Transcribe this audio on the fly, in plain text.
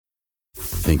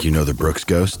Think you know the Brooks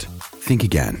Ghost? Think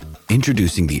again.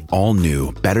 Introducing the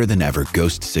all-new, better-than-ever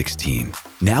Ghost 16.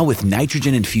 Now with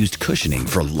nitrogen-infused cushioning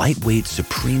for lightweight,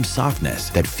 supreme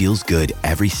softness that feels good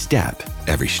every step,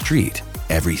 every street,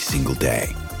 every single day.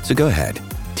 So go ahead,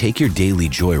 take your daily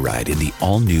joyride in the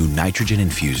all-new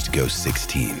nitrogen-infused Ghost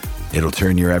 16. It'll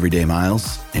turn your everyday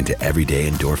miles into everyday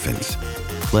endorphins.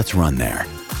 Let's run there.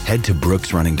 Head to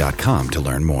brooksrunning.com to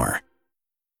learn more.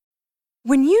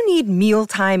 When you need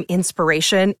mealtime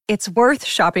inspiration, it's worth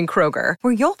shopping Kroger,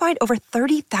 where you'll find over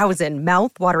 30,000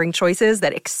 mouth-watering choices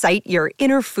that excite your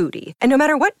inner foodie. And no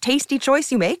matter what tasty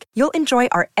choice you make, you'll enjoy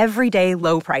our everyday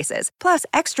low prices, plus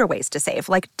extra ways to save,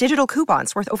 like digital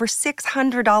coupons worth over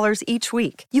 $600 each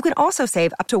week. You can also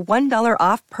save up to $1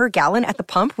 off per gallon at the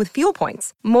pump with fuel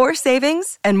points. More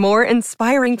savings and more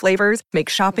inspiring flavors make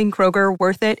shopping Kroger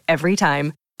worth it every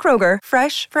time. Kroger,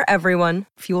 fresh for everyone.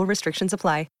 Fuel restrictions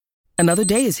apply. Another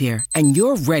day is here, and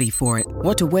you're ready for it.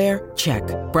 What to wear? Check.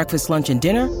 Breakfast, lunch, and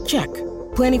dinner? Check.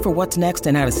 Planning for what's next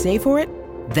and how to save for it?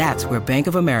 That's where Bank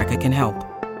of America can help.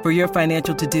 For your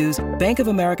financial to-dos, Bank of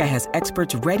America has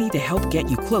experts ready to help get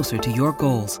you closer to your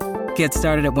goals. Get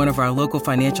started at one of our local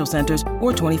financial centers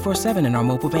or 24/7 in our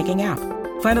mobile banking app.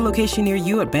 Find a location near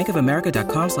you at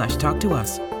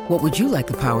bankofamerica.com/talktous. What would you like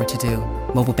the power to do?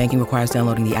 Mobile banking requires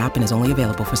downloading the app and is only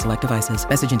available for select devices.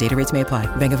 Message and data rates may apply.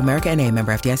 Bank of America N.A.,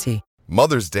 member FDIC.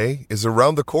 Mother's Day is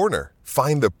around the corner.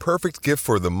 Find the perfect gift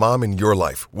for the mom in your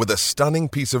life with a stunning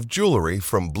piece of jewelry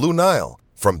from Blue Nile.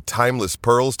 From timeless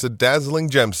pearls to dazzling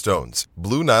gemstones,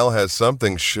 Blue Nile has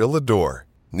something she'll adore.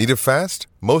 Need it fast?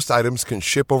 Most items can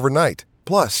ship overnight.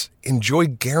 Plus, enjoy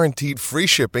guaranteed free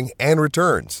shipping and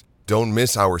returns. Don't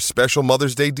miss our special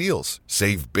Mother's Day deals.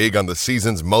 Save big on the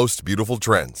season's most beautiful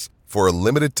trends. For a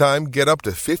limited time, get up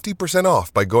to 50%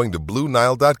 off by going to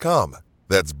BlueNile.com.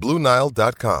 That's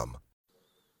BlueNile.com.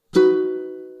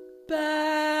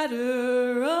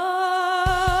 Batter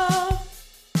up.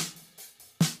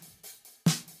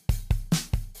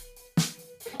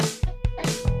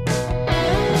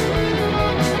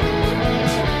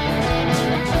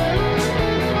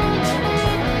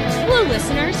 Hello,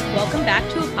 listeners. Welcome back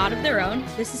to A Pod of Their Own.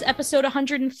 This is episode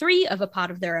 103 of A Pod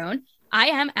of Their Own. I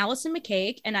am Allison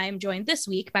McCaig, and I am joined this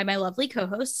week by my lovely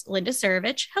co-hosts, Linda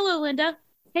Surovich. Hello, Linda.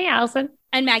 Hey, Allison.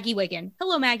 And Maggie Wiggin.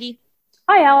 Hello, Maggie.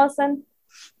 Hi, Allison.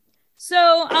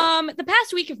 So, the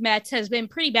past week of Mets has been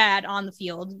pretty bad on the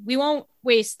field. We won't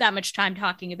waste that much time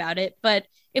talking about it, but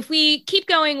if we keep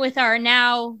going with our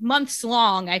now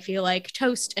months-long, I feel like,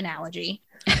 toast analogy,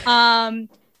 the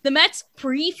Mets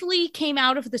briefly came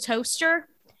out of the toaster,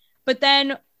 but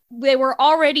then they were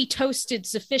already toasted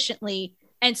sufficiently,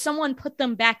 and someone put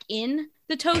them back in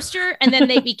the toaster, and then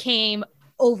they became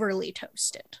overly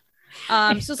toasted.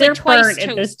 So it's like twice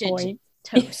toasted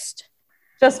toast.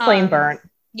 Just plain burnt.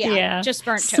 Yeah, just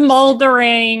burnt toast.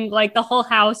 Smoldering, like the whole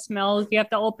house smells. You have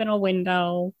to open a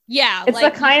window. Yeah. It's the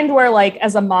kind where, like,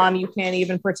 as a mom, you can't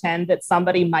even pretend that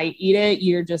somebody might eat it.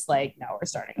 You're just like, no, we're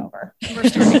starting over.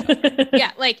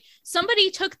 Yeah, like somebody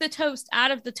took the toast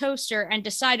out of the toaster and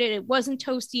decided it wasn't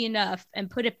toasty enough and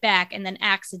put it back and then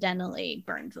accidentally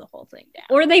burned the whole thing down.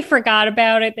 Or they forgot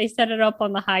about it. They set it up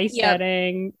on the high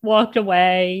setting, walked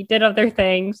away, did other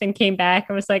things, and came back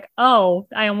and was like, oh,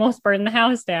 I almost burned the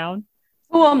house down.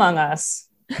 Who among us?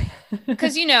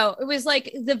 Because, you know, it was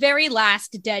like the very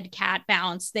last dead cat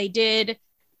bounce. They did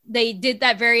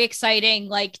that very exciting,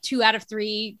 like 2 out of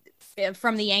 3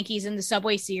 from the Yankees in the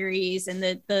Subway Series. And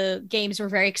the games were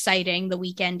very exciting. The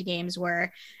weekend games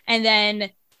were. And then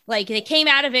like they came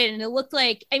out of it and it looked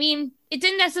like, I mean, it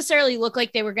didn't necessarily look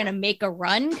like they were going to make a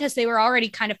run because they were already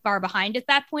kind of far behind at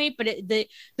that point. But the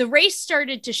race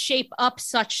started to shape up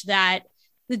such that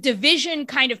the division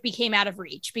kind of became out of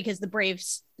reach because the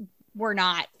Braves were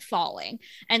not falling.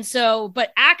 And so,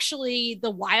 but actually the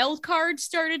wild card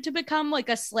started to become like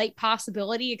a slight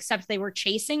possibility, except they were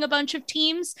chasing a bunch of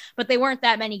teams, but they weren't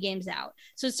that many games out.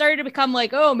 So it started to become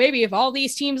like, oh, maybe if all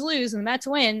these teams lose and the Mets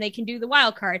win, they can do the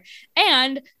wild card.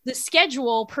 And the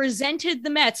schedule presented the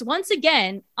Mets once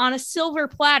again on a silver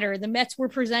platter. The Mets were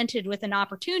presented with an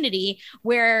opportunity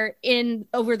where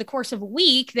over the course of a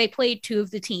week, they played 2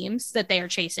 of the teams that they are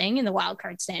chasing in the wild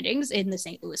card standings in the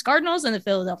St. Louis Cardinals and the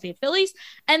Philadelphia Phillies,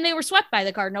 and they were swept by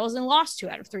the Cardinals and lost 2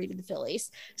 out of 3 to the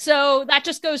Phillies. So that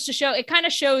just goes to show, it kind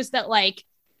of shows that like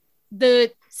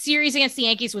the series against the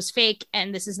Yankees was fake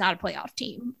and this is not a playoff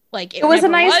team. Like it was a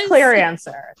nice clear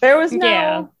answer. There was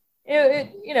no, it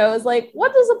was like,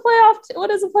 what does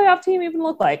a playoff team even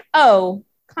look like? Oh,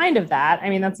 kind of that.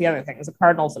 I mean, that's the other thing is the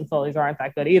Cardinals and Phillies aren't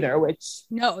that good either, which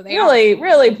they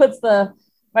really puts the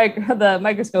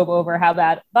microscope over how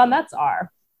bad the Mets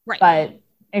are. Right. But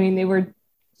I mean, they were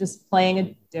just playing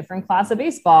a different class of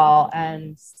baseball.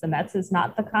 And the Mets is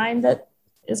not the kind that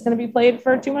is going to be played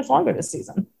for too much longer this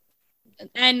season.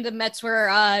 And the Mets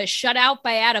were shut out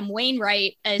by Adam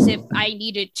Wainwright, as if I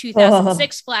needed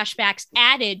 2006 flashbacks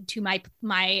added to my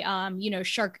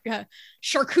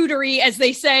charcuterie, as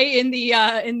they say in the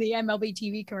MLB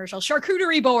TV commercial,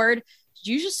 charcuterie board. Did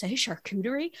you just say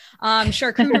charcuterie?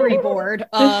 Charcuterie board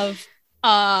of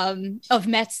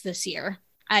Mets this year.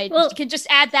 I can just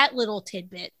add that little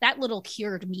tidbit, that little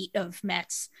cured meat of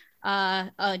Mets,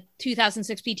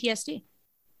 2006 PTSD.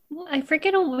 I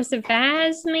forget, was it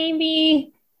Vaz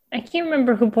maybe? I can't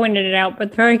remember who pointed it out,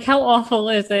 but they're like, how awful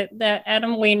is it that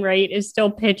Adam Wainwright is still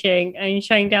pitching and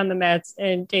shutting down the Mets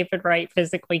and David Wright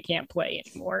physically can't play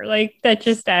anymore? Like, that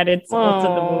just added salt to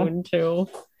the wound too.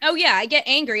 Oh yeah, I get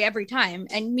angry every time.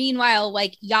 And meanwhile,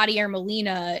 like, Yadier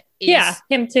Molina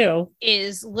him too,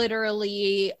 is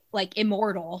literally like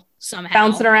immortal somehow,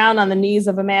 bouncing around on the knees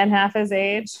of a man half his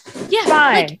age. Yeah,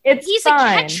 fine. Like, he's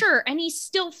fine. A catcher and he's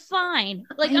still fine.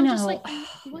 Like, I'm just like,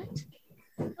 what?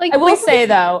 Like, I will say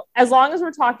though, as long as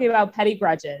we're talking about petty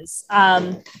grudges,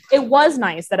 it was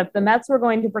nice that if the Mets were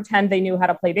going to pretend they knew how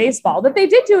to play baseball, that they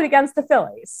did do it against the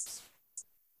Phillies.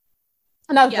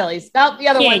 Not the Phillies, not the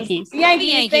other Yankees. Ones. The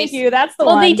Yankees. Thank you. That's the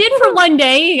one. Well, they did for one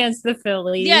day against the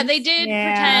Phillies. Yeah, they did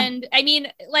pretend. I mean,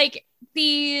 like,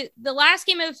 the last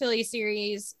game of the Phillies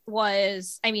series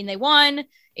was, I mean, they won.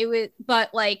 It was,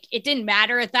 but like, it didn't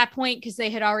matter at that point because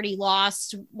they had already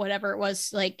lost whatever it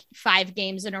was, like 5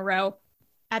 games in a row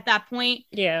at that point.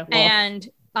 Yeah. Well. And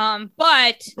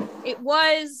but it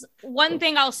was, one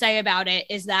thing I'll say about it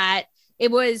is that it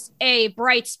was a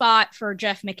bright spot for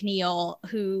Jeff McNeil,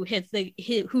 who hit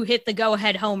the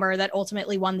go-ahead homer that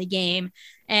ultimately won the game.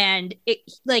 And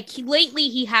lately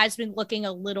he has been looking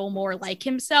a little more like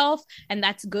himself, and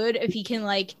that's good. If he can,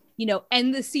 like, you know,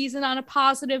 end the season on a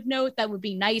positive note, that would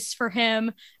be nice for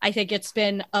him. I think it's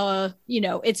been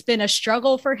it's been a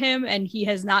struggle for him, and he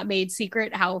has not made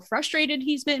secret how frustrated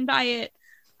he's been by it.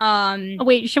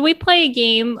 Wait, should we play a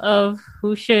game of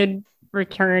who should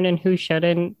return and who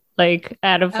shouldn't? Like,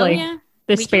 out of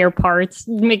the spare parts,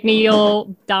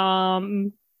 McNeil,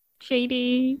 Dom,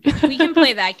 Shady. We can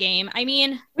play that game. I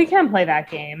mean, we can play that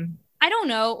game. I don't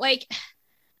know, like,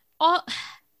 all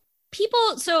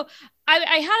people. So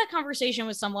I had a conversation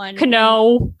with someone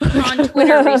on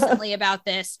Twitter recently about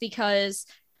this, because,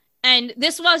 and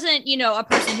this wasn't, you know, a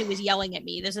person who was yelling at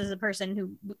me. This is a person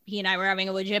who, he and I were having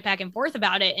a legit back and forth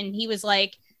about it. And he was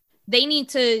like, they need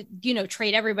to, you know,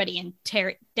 trade everybody and tear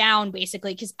it down,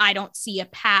 basically, because I don't see a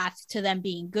path to them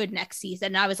being good next season.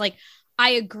 And I was like,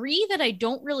 I agree that I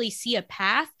don't really see a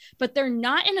path, but they're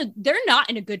not in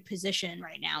a good position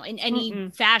right now in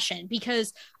any fashion,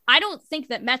 because I don't think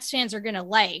that Mets fans are going to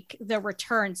like the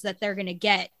returns that they're going to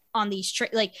get on these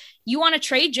like, you want to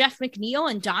trade Jeff McNeil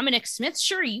and Dominic Smith?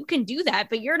 Sure, you can do that,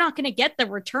 but you're not going to get the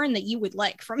return that you would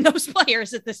like from those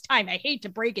players at this time. I hate to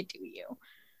break it to you.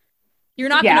 You're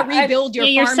not going to rebuild your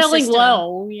farm selling system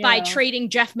low by trading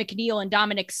Jeff McNeil and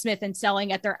Dominic Smith and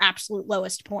selling at their absolute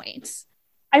lowest points.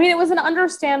 I mean, it was an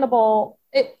understandable.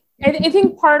 I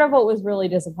think part of what was really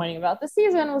disappointing about the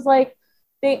season was, like,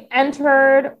 they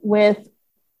entered with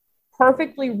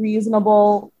perfectly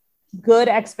reasonable, good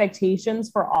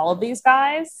expectations for all of these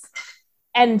guys,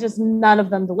 and just none of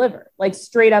them delivered, like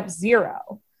straight up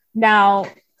zero. Now,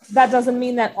 that doesn't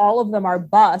mean that all of them are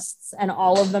busts and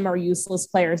all of them are useless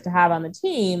players to have on the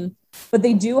team, but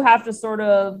they do have to sort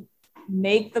of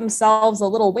make themselves a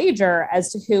little wager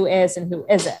as to who is and who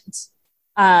isn't,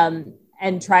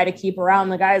 and try to keep around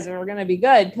the guys that are going to be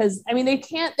good. Because, I mean,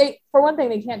 for one thing,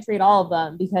 they can't trade all of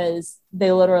them because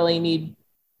they literally need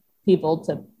people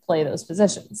to play those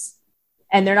positions.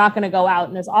 And they're not going to go out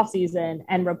in this offseason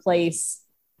and replace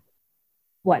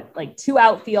like 2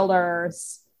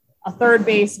 outfielders, a third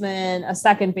baseman, a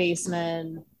second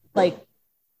baseman, like,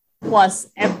 plus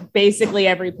basically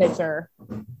every pitcher.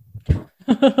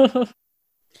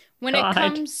 When it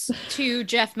comes to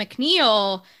Jeff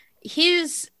McNeil,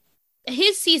 his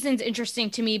season's interesting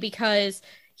to me because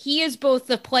he is both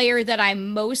the player that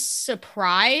I'm most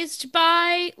surprised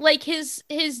by, like, his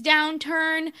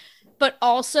downturn, but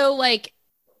also, like,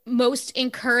 most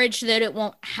encouraged that it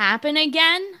won't happen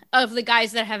again, of the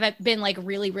guys that have been, like,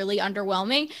 really, really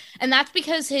underwhelming. And that's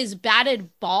because his batted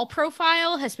ball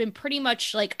profile has been pretty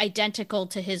much, like, identical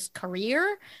to his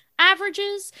career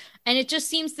averages. And it just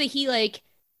seems that he, like,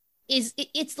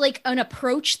 it's like an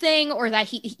approach thing, or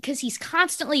that because he's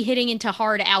constantly hitting into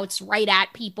hard outs right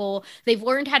at people. They've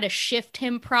learned how to shift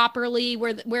him properly,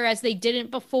 whereas they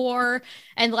didn't before.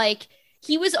 And, like,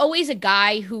 he was always a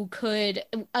guy who could,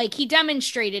 like, he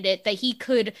demonstrated it that he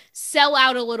could sell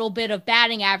out a little bit of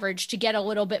batting average to get a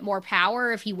little bit more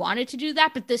power if he wanted to do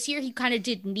that. But this year he kind of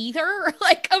did neither,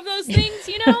 like, of those things,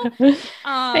 you know?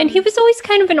 And he was always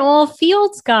kind of an all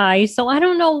fields guy. So I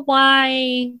don't know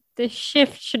why the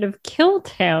shift should have killed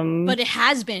him. But it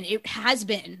has been.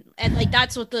 And like,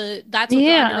 that's what the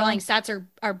underlying stats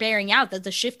are bearing out, that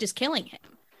the shift is killing him.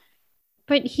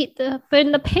 But but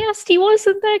in the past, he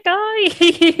wasn't that guy.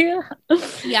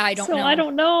 Yeah, I don't know. I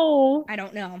don't know. I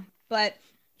don't know. But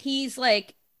he's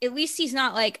like, at least he's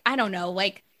not like, I don't know,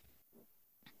 like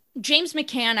James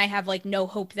McCann, I have like no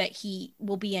hope that he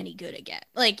will be any good again.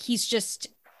 Like, he's just,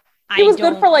 he was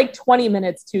good for like 20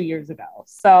 minutes 2 years ago.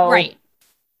 So right.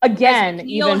 Again,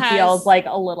 even feels like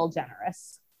a little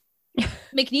generous.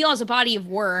 McNeil has a body of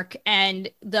work, and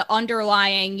the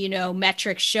underlying, you know,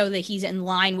 metrics show that he's in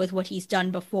line with what he's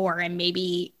done before, and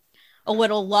maybe a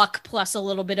little luck plus a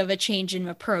little bit of a change in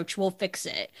approach will fix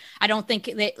it. I don't think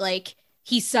that, like,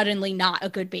 he's suddenly not a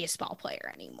good baseball player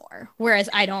anymore. Whereas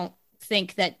I don't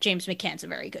think that James McCann's a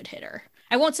very good hitter.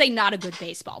 I won't say not a good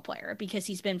baseball player, because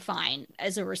he's been fine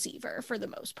as a receiver for the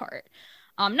most part.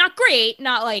 Not great,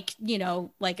 not like, you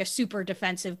know, like a super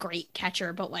defensive great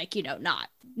catcher, but like, you know, not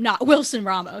Wilson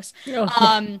Ramos.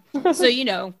 So, you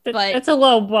know, but that's a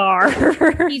low bar.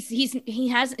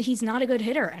 he's not a good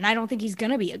hitter, and I don't think he's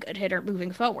gonna be a good hitter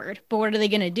moving forward. But what are they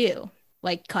gonna do?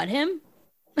 Like, cut him?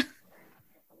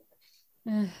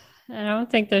 I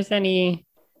don't think there's any,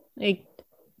 like,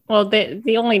 well,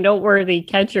 the only noteworthy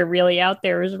catcher really out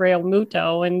there is Real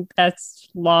Muto, and that's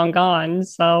long gone.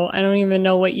 So I don't even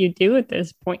know what you do at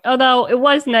this point. Although it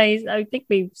was nice. I think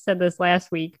we said this last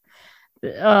week.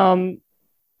 Seeing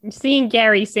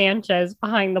Gary Sanchez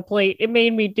behind the plate, it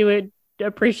made me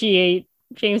appreciate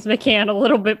James McCann a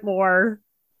little bit more.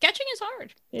 Catching is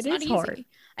hard. It is hard.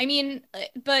 I mean,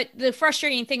 but the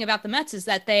frustrating thing about the Mets is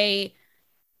that they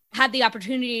had the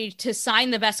opportunity to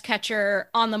sign the best catcher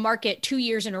on the market 2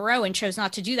 years in a row and chose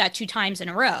not to do that 2 times in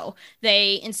a row.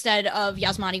 They, instead of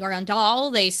Yasmani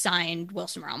Grandal, they signed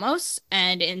Wilson Ramos,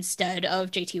 and instead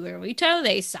of JT Realmuto,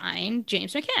 they signed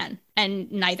James McCann, and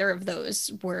neither of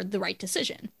those were the right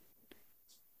decision.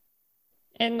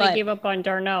 And they gave up on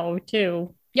d'Arnaud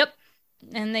too. Yep,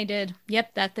 and they did.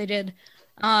 Yep, that they did.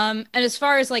 And as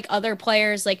far as like other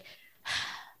players, like,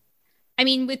 I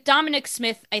mean, with Dominic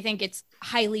Smith, I think it's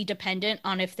highly dependent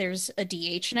on if there's a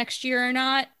DH next year or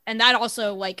not. And that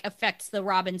also like affects the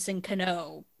Robinson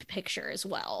Cano picture as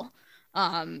well.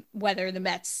 Whether the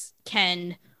Mets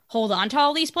can hold on to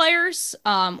all these players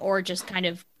or just kind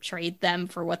of trade them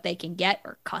for what they can get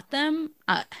or cut them.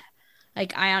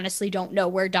 Like, I honestly don't know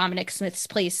where Dominic Smith's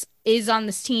place is on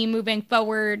this team moving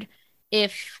forward.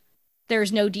 If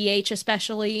there's no DH,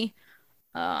 especially,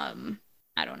 I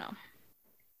don't know.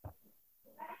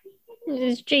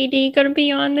 Is JD going to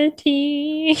be on the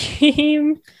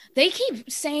team? They keep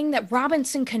saying that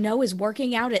Robinson Cano is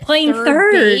working out at playing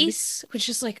third base, which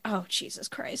is like, oh, Jesus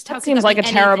Christ. That seems like a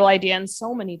terrible idea in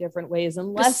so many different ways,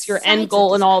 unless your end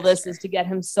goal in all this is to get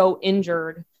him so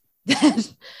injured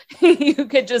that you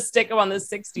could just stick him on the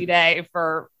 60-day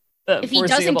for the if he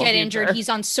doesn't get future. Injured, he's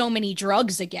on so many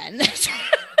drugs again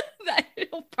that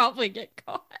he'll probably get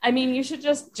caught. I mean, you should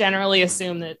just generally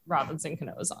assume that Robinson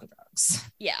Cano is on drugs.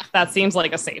 Yeah. That seems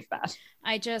like a safe bet.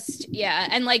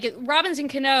 And like Robinson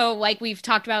Cano, like we've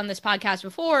talked about in this podcast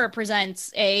before,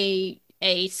 presents a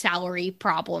salary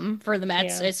problem for the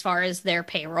Mets as far as their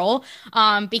payroll.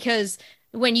 Because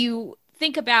when you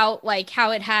think about like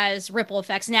how it has ripple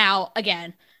effects now,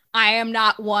 again, I am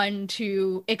not one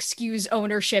to excuse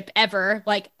ownership ever.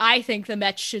 Like, I think the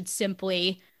Mets should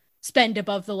simply spend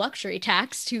above the luxury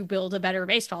tax to build a better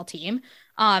baseball team,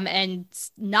 and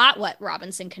not let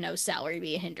Robinson Cano's salary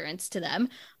be a hindrance to them.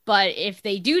 But if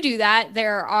they do that,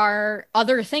 there are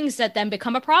other things that then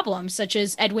become a problem, such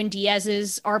as Edwin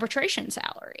Diaz's arbitration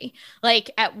salary.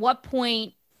 Like, at what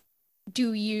point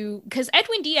do you, because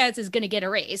Edwin Diaz is going to get a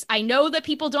raise. I know that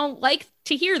people don't like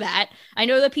to hear that. I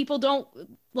know that people don't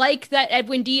like that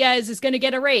Edwin Diaz is going to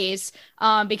get a raise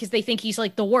because they think he's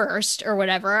like the worst or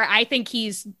whatever. I think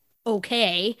he's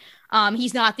okay.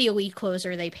 He's not the elite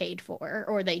closer they paid for,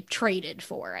 or they traded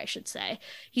for, I should say.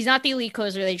 He's not the elite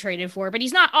closer they traded for, but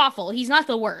he's not awful. He's not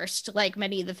the worst, like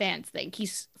many of the fans think.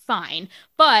 He's fine,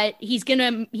 but he's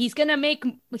gonna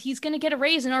get a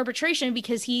raise in arbitration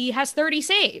because he has 30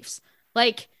 saves.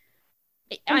 Like,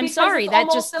 I'm sorry,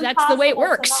 that's the way it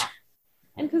works.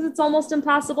 And because it's almost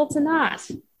impossible to not.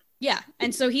 Yeah,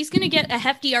 and so he's gonna get a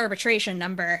hefty arbitration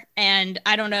number, and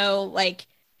I don't know, like,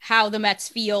 how the Mets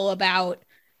feel about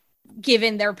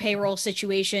given their payroll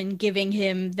situation, giving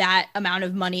him that amount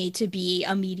of money to be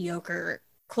a mediocre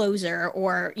closer,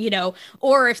 or, you know,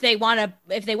 or if they want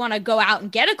to go out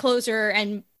and get a closer,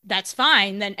 and that's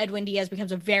fine, then Edwin Diaz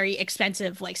becomes a very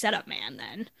expensive like setup man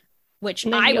then, which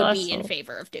I would be in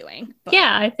favor of doing. But.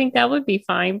 Yeah, I think that would be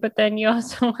fine. But then you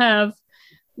also have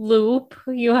Loop,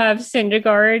 you have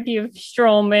Syndergaard, you have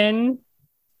Stroman.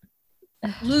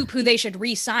 Loop, who they should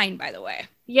re-sign, by the way.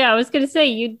 Yeah, I was going to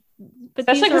say, but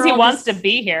especially because he wants to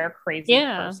be here. Crazy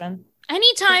person.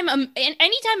 Anytime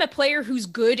a player who's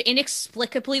good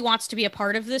inexplicably wants to be a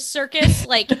part of this circus,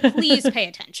 like, please pay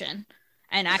attention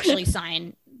and actually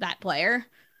sign that player.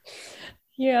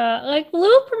 Yeah, like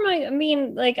Loop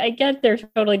I get they're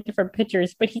totally different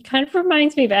pitchers, but he kind of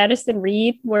reminds me of Addison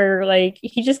Reed, where like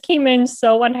he just came in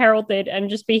so unheralded and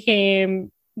just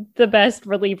became the best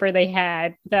reliever they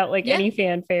had without any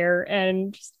fanfare,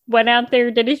 and just went out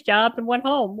there, did his job, and went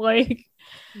home. Like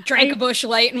drank a Busch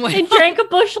Light and went and drank a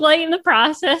Busch Light in the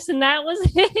process, and that was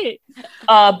it.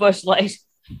 Busch Light.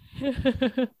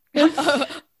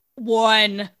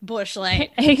 One Busch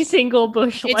Light. A single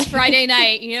Busch Light. It's Friday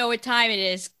night. You know what time it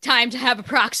is. Time to have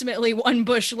approximately one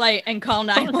Busch Light and call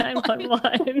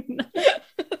 911.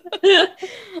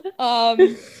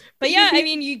 But yeah, I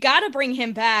mean, you got to bring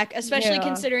him back, especially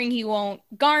considering he won't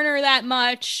garner that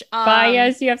much.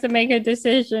 Baez, you have to make a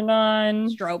decision on.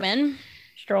 Stroman.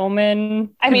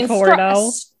 I mean,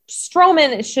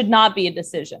 Stroman should not be a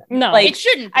decision. No, it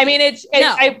shouldn't be. I mean,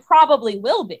 it probably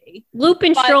will be. Loop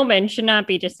and Stroman should not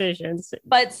be decisions.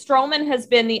 But Stroman has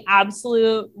been the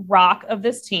absolute rock of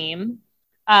this team.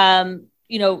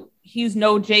 You know, he's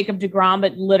no Jacob deGrom,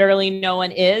 but literally no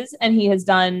one is. And he has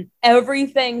done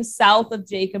everything south of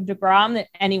Jacob deGrom that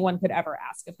anyone could ever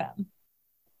ask of him.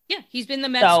 Yeah, he's been the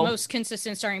Mets' most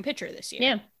consistent starting pitcher this year.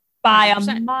 Yeah, by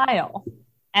 100%. A mile.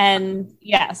 And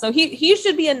yeah, so he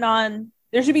should be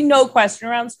there should be no question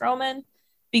around Stroman,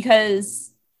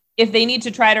 because if they need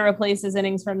to try to replace his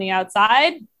innings from the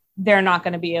outside, they're not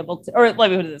going to be able to, or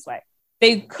let me put it this way.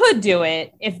 They could do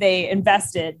it if they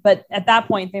invested, but at that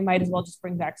point, they might as well just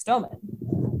bring back Stroman.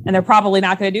 And they're probably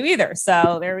not going to do either.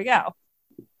 So there we go.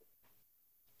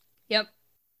 Yep.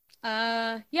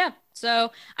 Yeah.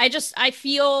 So I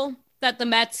feel that the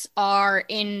Mets are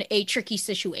in a tricky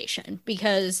situation,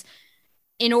 because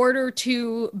in order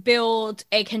to build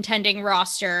a contending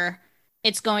roster,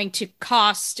 it's going to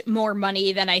cost more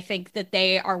money than I think that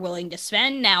they are willing to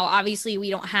spend. Now, obviously, we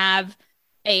don't have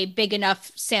a big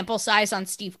enough sample size on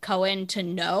Steve Cohen to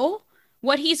know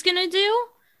what he's going to do,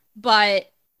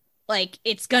 but like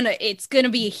it's gonna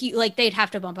be like they'd have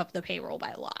to bump up the payroll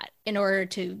by a lot in order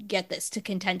to get this to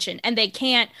contention, and they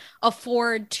can't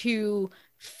afford to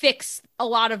fix a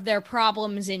lot of their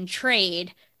problems in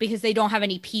trade because they don't have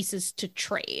any pieces to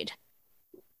trade.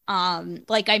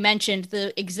 Like I mentioned,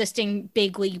 the existing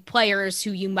big league players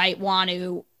who you might want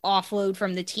to offload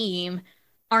from the team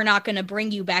are not going to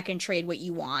bring you back and trade what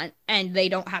you want, and they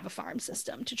don't have a farm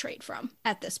system to trade from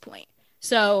at this point.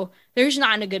 So they're just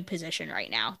not in a good position right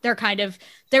now. They're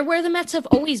where the Mets have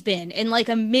always been, in like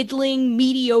a middling,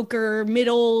 mediocre,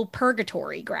 middle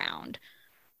purgatory ground,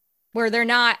 where they're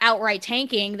not outright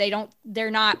tanking. They're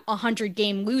not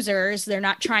 100-game losers. They're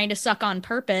not trying to suck on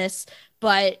purpose,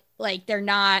 but like they're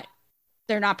not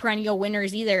perennial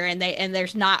winners either. And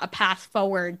there's not a path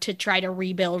forward to try to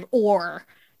rebuild or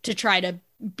to try to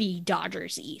be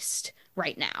Dodgers East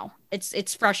right now.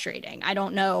 It's frustrating. I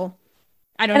don't know.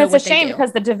 And it's a shame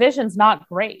because the division's not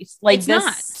great. Like it's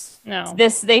this, not. No.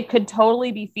 They could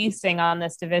totally be feasting on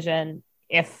this division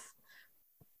if,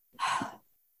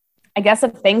 I guess,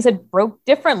 if things had broke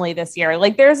differently this year.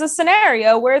 Like there's a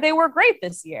scenario where they were great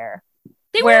this year.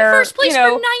 They were in first place for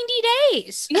 90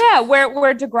 days. Yeah,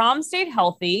 where DeGrom stayed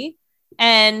healthy,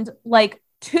 and like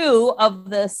 2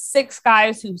 of the 6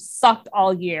 guys who sucked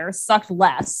all year sucked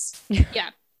less.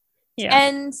 Yeah.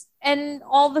 Yeah. And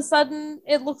all of a sudden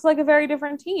it looks like a very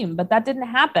different team, but that didn't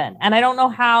happen. And I don't know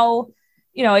how,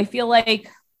 I feel like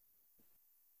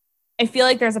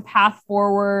there's a path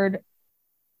forward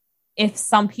if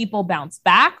some people bounce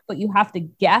back, but you have to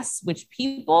guess which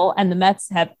people, and the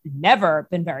Mets have never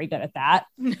been very good at that.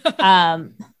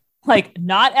 Like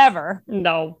not ever.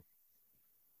 No.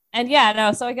 And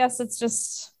so I guess it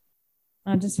just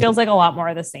feels like a lot more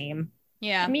of the same.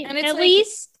 Yeah. I mean, and at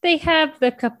least they have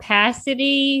the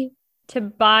capacity to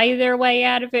buy their way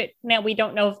out of it. Now, we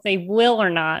don't know if they will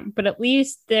or not, but at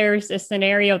least there's a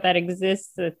scenario that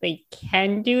exists that they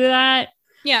can do that.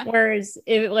 Yeah. Whereas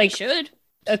if should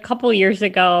a couple years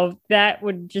ago, that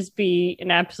would just be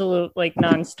an absolute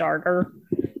non-starter.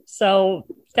 So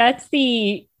that's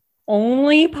the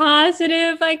only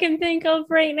positive I can think of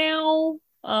right now.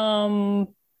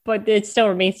 But it still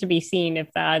remains to be seen if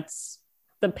that's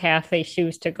the path they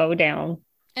choose to go down.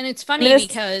 And it's funny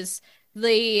because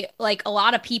a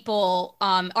lot of people,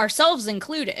 ourselves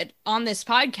included on this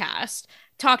podcast,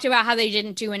 talked about how they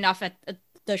didn't do enough at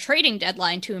the trading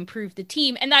deadline to improve the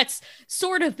team. And that's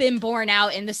sort of been borne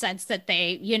out in the sense that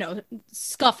they,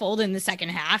 scuffled in the second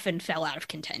half and fell out of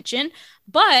contention.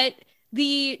 But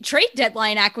the trade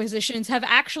deadline acquisitions have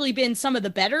actually been some of the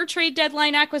better trade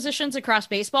deadline acquisitions across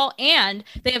baseball, and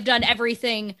they have done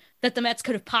everything that the Mets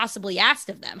could have possibly asked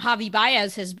of them. Javi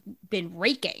Baez has been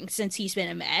raking since he's been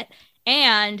a Met,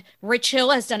 and Rich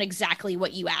Hill has done exactly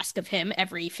what you ask of him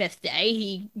every fifth day.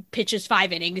 He pitches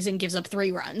 5 innings and gives up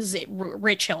 3 runs,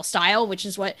 Rich Hill style, which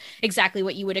is exactly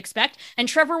what you would expect. And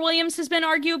Trevor Williams has been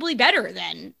arguably better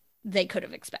than they could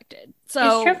have expected.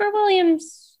 So is Trevor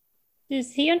Williams,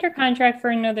 is he under contract for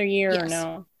another year or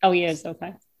no? Oh, he is.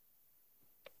 Okay.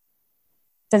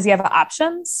 Does he have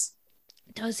options?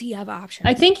 Does he have options?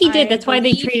 I think he did. That's why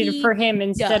they traded for him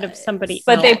instead of somebody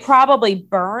but else. They probably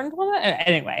burned one.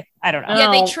 Anyway, I don't know.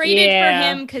 Yeah, they traded for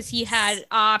him because he had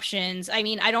options. I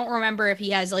mean, I don't remember if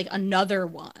he has another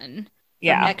one for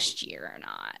next year or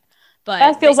not. But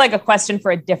that feels like a question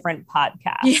for a different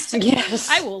podcast. Yes.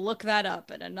 I will look that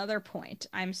up at another point.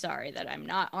 I'm sorry that I'm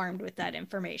not armed with that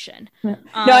information. No,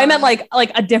 I meant like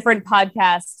a different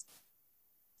podcast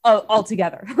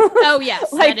altogether. Oh, yes.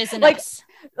 That is an us.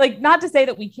 Not to say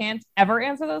that we can't ever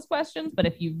answer those questions, but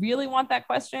if you really want that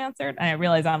question answered, and I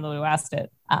realize I'm the one who asked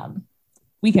it,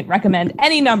 we can recommend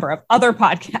any number of other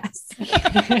podcasts.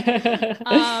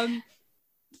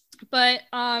 But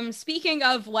speaking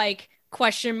of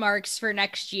question marks for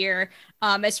next year,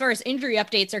 as far as injury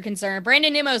updates are concerned,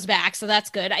 Brandon Nimmo's back, so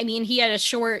that's good. I mean, he had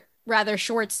a rather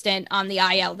short stint on the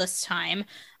IL this time.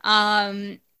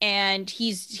 And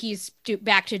he's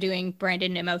back to doing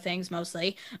Brandon Nimmo things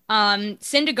mostly.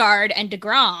 Syndergaard and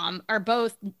DeGrom are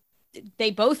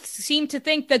both seem to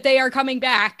think that they are coming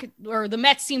back, or the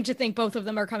Mets seem to think both of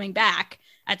them are coming back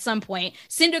at some point.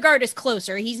 Syndergaard is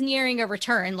closer. He's nearing a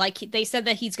return. They said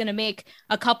that he's going to make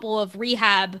a couple of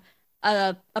rehab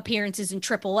appearances in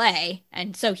AAA,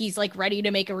 and so he's ready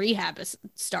to make a rehab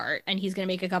start, and he's going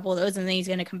to make a couple of those, and then he's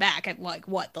going to come back at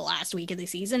the last week of the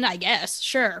season, I guess.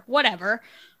 Sure, whatever.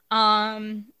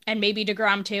 And maybe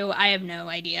DeGrom too. I have no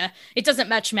idea. It doesn't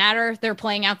much matter. They're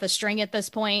playing out the string at this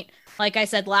point. Like I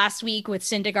said last week with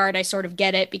Syndergaard, I sort of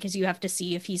get it because you have to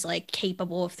see if he's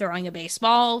capable of throwing a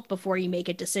baseball before you make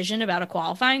a decision about a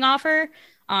qualifying offer.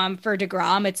 For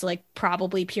DeGrom, it's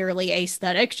probably purely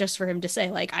aesthetic, just for him to say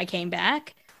I came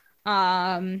back.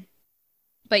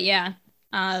 But yeah,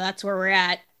 that's where we're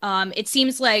at. It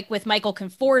seems like with Michael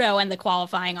Conforto and the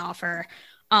qualifying offer,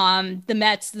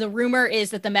 the rumor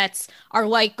is that the Mets are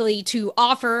likely to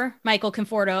offer Michael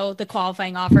Conforto the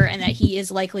qualifying offer and that he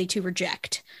is likely to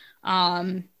reject.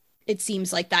 It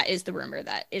seems like that is the rumor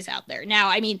that is out there. Now,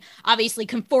 I mean, obviously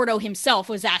Conforto himself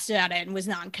was asked about it and was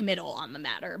non-committal on the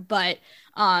matter, but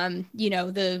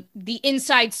the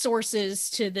inside sources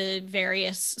to the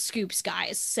various scoops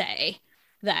guys say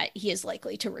that he is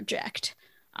likely to reject.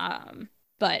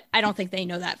 But I don't think they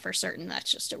know that for certain.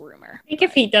 That's just a rumor. I think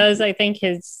if he does, I think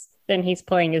then he's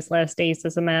playing his last days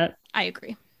as a Met. I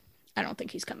agree. I don't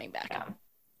think he's coming back. Yeah.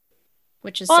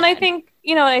 Which is well, sad.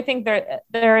 And I think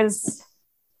there is,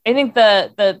 I think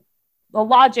the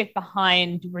logic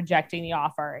behind rejecting the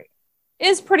offer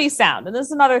is pretty sound. And this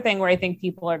is another thing where I think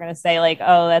people are going to say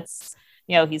oh, that's,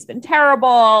 he's been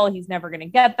terrible. He's never going to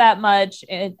get that much.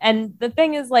 And the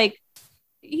thing is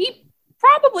he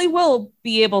probably will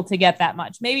be able to get that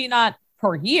much, maybe not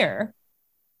per year,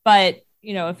 but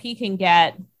if he can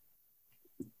get,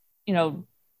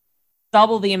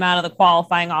 double the amount of the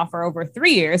qualifying offer over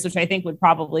 3 years, which I think would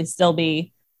probably still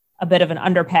be a bit of an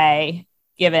underpay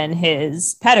given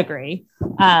his pedigree,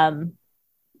 then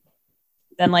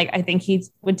I think he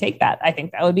would take that. I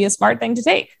think that would be a smart thing to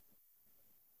take.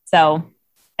 So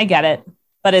I get it,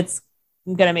 but it's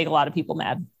going to make a lot of people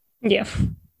mad. Yeah.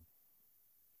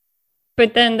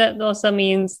 But then that also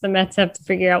means the Mets have to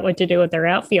figure out what to do with their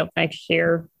outfield next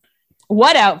year.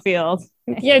 What outfield?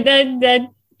 Yeah,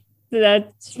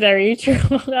 that's very true.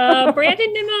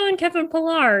 Brandon Nimmo and Kevin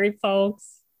Pillar,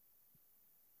 folks.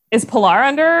 Is Pillar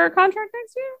under contract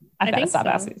next year? I think stop so.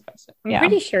 asking this question. I'm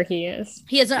pretty sure he is.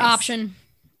 He has an option.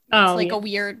 It's a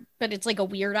weird, but it's a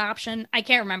weird option. I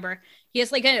can't remember. He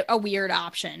has a weird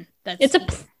option.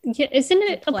 Isn't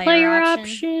it a player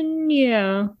option?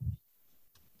 Yeah.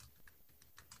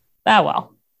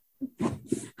 Well,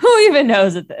 who even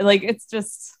knows it? It's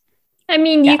just. I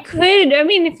mean, you could. I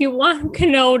mean, if you want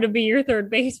Cano to be your third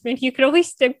baseman, you could always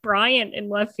stick Bryant in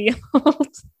left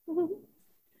field.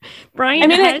 Brian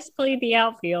has played the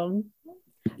outfield.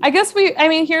 I guess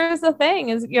here's the thing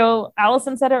is,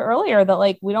 Allison said it earlier that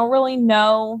like, we don't really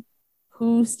know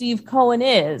who Steve Cohen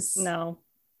is. No.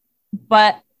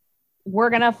 But we're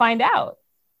going to find out.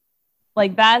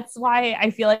 Like, that's why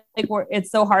I feel like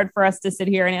it's so hard for us to sit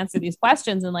here and answer these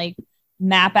questions and like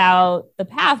map out the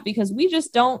path because we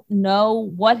just don't know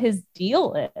what his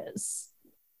deal is.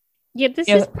 Yeah, this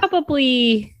is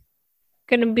probably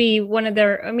going to be one of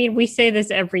their, I mean, we say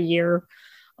this every year.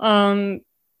 But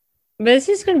this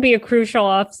is going to be a crucial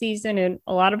offseason in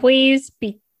a lot of ways,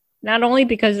 not only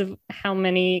because of how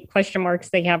many question marks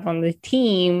they have on the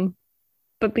team,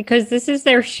 but because this is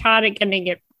their shot at getting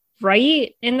it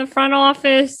right in the front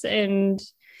office and,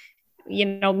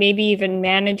 maybe even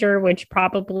manager, which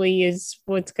probably is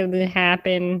what's going to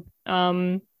happen.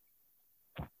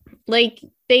 Like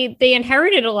they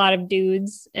inherited a lot of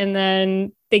dudes and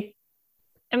then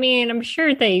I'm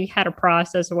sure they had a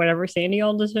process or whatever. Sandy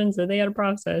Alderson said they had a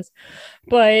process,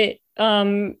 but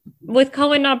with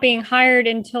Cohen not being hired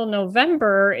until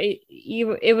November,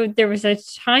 there was a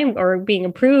time, or being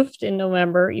approved in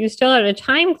November, you still had a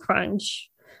time crunch.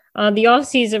 The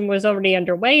offseason was already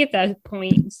underway at that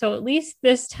point. So at least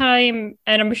this time,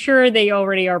 and I'm sure they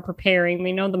already are preparing.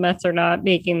 We know the Mets are not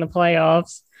making the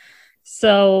playoffs.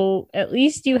 So at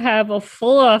least you have a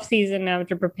full off season now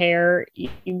to prepare.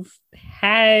 You've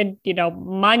had,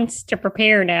 months to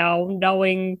prepare now,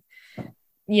 knowing,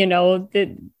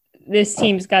 that this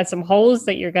team's got some holes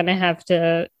that you're going to have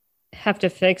to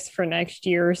fix for next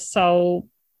year. So,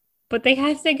 but they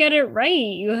have to get it right.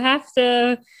 You have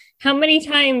to, how many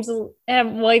times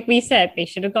like we said, they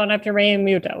should have gone after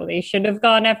Realmuto. They should have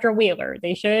gone after Wheeler.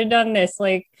 They should have done this.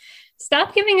 Like,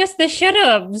 stop giving us the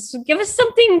should-haves. Give us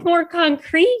something more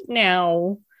concrete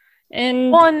now. And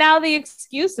now the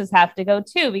excuses have to go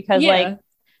too, because like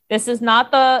this is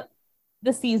not the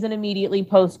season immediately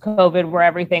post-COVID where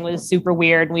everything was super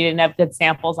weird and we didn't have good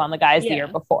samples on the guys the year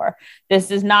before.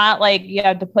 This is not like you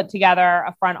had to put together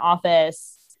a front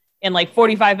office in like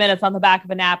 45 minutes on the back of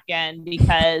a napkin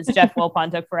because Jeff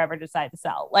Wilpon took forever to decide to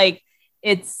sell. Like,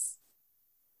 it's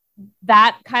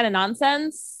that kind of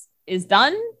nonsense is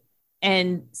done.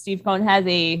 And Steve Cohen has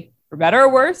a, for better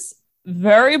or worse,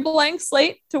 very blank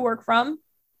slate to work from.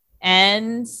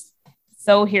 And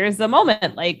so here's the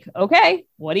moment. Like, okay,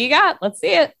 what do you got? Let's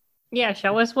see it. Yeah,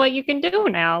 show us what you can do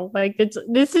now. Like,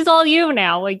 this is all you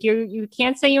now. Like, you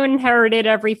can't say you inherited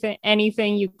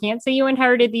anything. You can't say you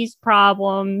inherited these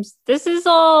problems. This is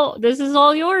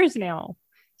all yours now.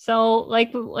 So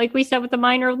like we said with the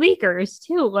minor leaguers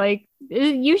too, like,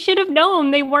 you should have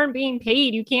known they weren't being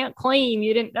paid. You can't claim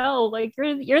you didn't know. Like,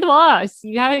 you're the boss.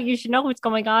 You should know what's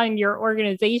going on in your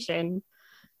organization.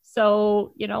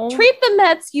 So, treat the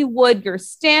Mets you would your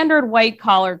standard white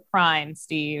collar crime,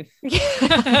 Steve. Pretend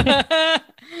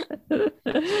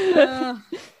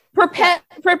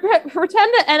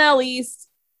the NL East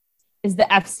is the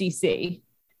FCC.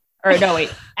 Or no, wait,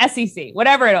 SEC,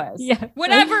 whatever it is. Yeah.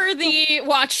 Whatever the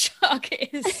watchdog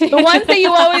is. The ones that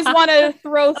you always want to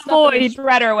throw stuff in the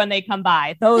shredder when they come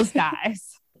by. Those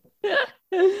guys.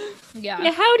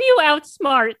 Yeah. How do you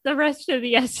outsmart the rest of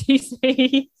the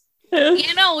SEC?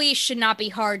 NL East should not be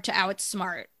hard to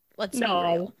outsmart. Let's be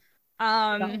real.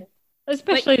 No.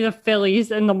 Especially the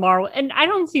Phillies and the Marlins. And I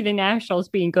don't see the Nationals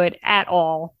being good at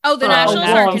all. Oh, the Nationals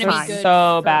aren't going to be good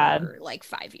so bad. Like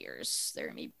 5 years. They're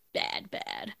going to be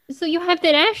bad. So you have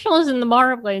the Nationals and the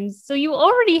Marlins. So you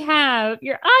already have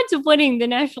your odds of winning the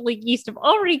National League East have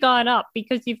already gone up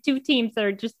because you have two teams that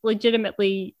are just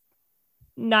legitimately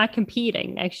not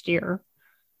competing next year.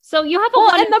 So you have a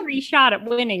 1 in 3 shot at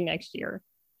winning next year.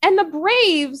 And the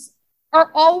Braves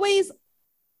are always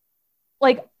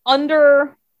like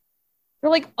they're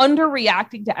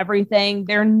underreacting to everything.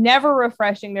 They're never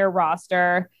refreshing their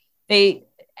roster.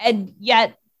 And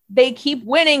yet they keep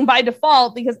winning by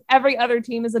default because every other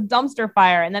team is a dumpster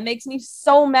fire. And that makes me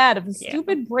so mad. If the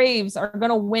stupid Braves are going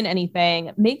to win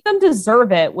anything, make them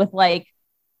deserve it with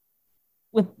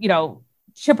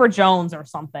Chipper Jones or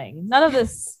something. None of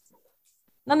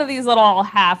these little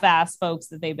half-ass folks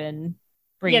that they've been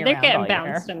bringing they're getting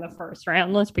bounced in the first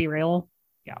round. Let's be real.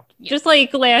 Yeah. Just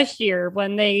like last year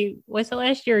when was it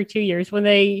last year or 2 years when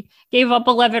they gave up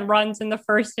 11 runs in the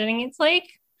first inning? It's like,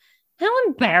 how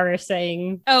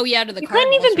embarrassing. Oh yeah, to the Cardinals,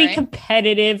 couldn't even be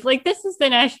competitive. Like, this is the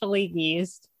National League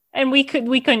East, and we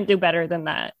couldn't do better than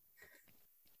that.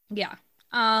 Yeah.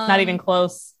 Not even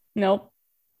close. Nope.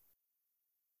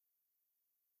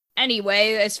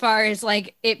 Anyway, as far as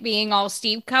like it being all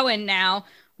Steve Cohen now,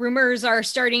 rumors are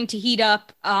starting to heat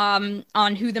up on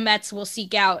who the Mets will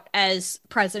seek out as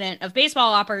president of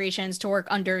baseball operations to work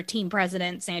under team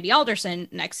president Sandy Alderson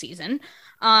next season.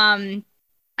 And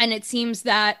it seems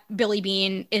that Billy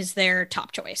Beane is their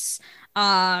top choice.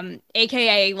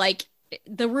 AKA, like,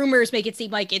 the rumors make it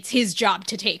seem like it's his job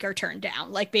to take or turn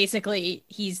down. Like, basically,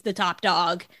 he's the top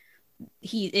dog.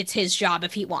 It's his job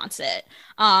if he wants it.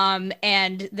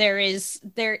 And there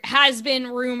has been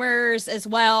rumors as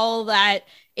well that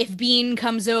if Beane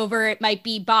comes over, it might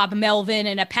be Bob Melvin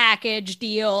in a package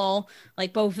deal.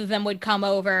 Like, both of them would come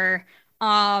over.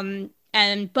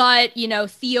 But, you know,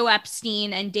 Theo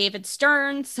Epstein and David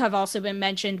Stearns have also been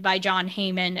mentioned by John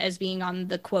Heyman as being on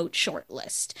the quote short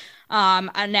list.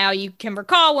 And now you can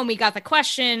recall when we got the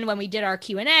question, when we did our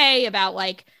Q&A about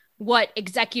like, what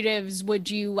executives would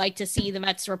you like to see the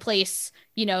Mets replace,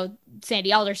 you know,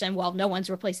 Sandy Alderson? Well, no one's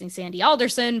replacing Sandy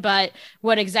Alderson, but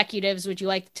what executives would you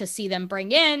like to see them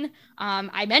bring in?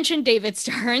 I mentioned David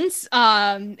Stearns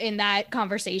in that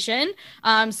conversation.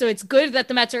 So it's good that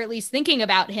the Mets are at least thinking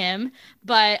about him,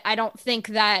 but I don't think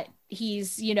that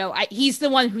he's, you know, he's the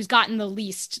one who's gotten the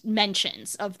least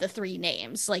mentions of the three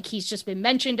names. Like, he's just been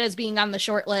mentioned as being on the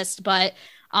short list, but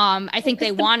I think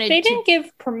they didn't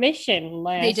give permission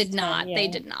last They did not. time, yeah. They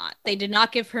did not. They did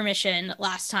not give permission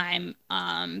last time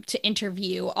to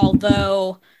interview,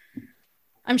 although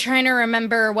I'm trying to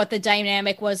remember what the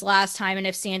dynamic was last time and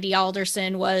if Sandy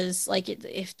Alderson was like,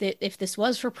 if this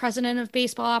was for president of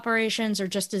baseball operations or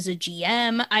just as a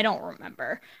GM. I don't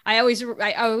remember. I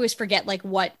always forget like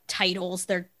what titles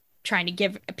they're trying to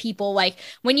give people. Like,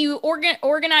 when you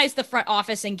organize the front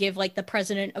office and give like the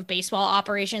president of baseball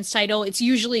operations title, it's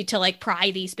usually to like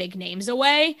pry these big names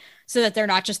away so that they're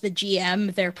not just the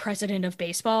GM, they're president of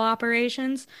baseball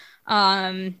operations.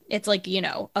 It's like, you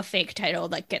know, a fake title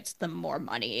that gets them more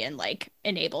money and like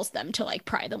enables them to like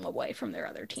pry them away from their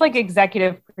other teams. It's like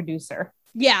executive producer.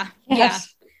 Yeah.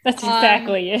 Yes, yeah. that's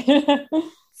exactly it.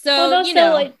 So, well, also, you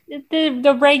know, like,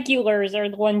 the regulars are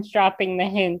the ones dropping the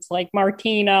hints. Like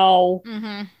Martino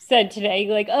said today,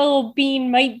 like, oh, Beane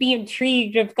might be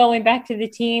intrigued of going back to the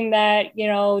team that, you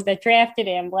know, that drafted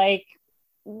him. Like,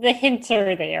 the hints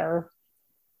are there.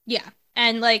 Yeah.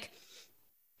 And like,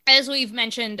 as we've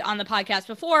mentioned on the podcast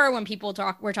before, when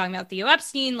we're talking about Theo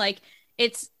Epstein, like,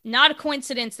 it's not a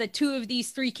coincidence that two of these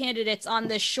three candidates on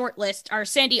this short list are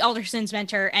Sandy Alderson's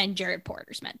mentor and Jared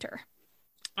Porter's mentor.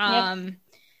 Yep.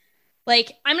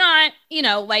 Like, I'm not, you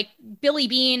know, like, Billy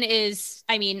Beane is,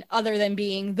 I mean, other than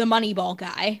being the Moneyball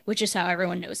guy, which is how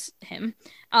everyone knows him,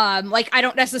 like, I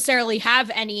don't necessarily have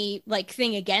any, like,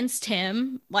 thing against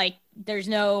him. Like, there's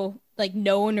no, like,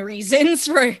 known reasons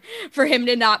for him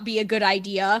to not be a good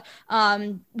idea.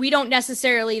 We don't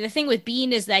necessarily, the thing with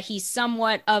Beane is that he's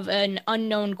somewhat of an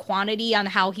unknown quantity on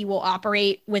how he will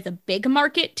operate with a big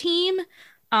market team.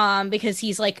 Because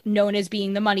he's like known as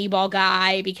being the Moneyball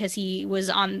guy because he was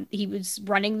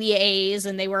running the A's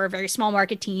and they were a very small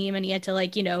market team and he had to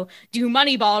like, you know, do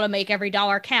Moneyball to make every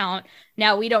dollar count.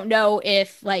 Now we don't know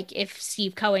if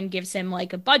Steve Cohen gives him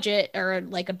like a budget or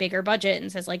like a bigger budget and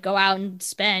says like, go out and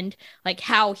spend, like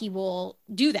how he will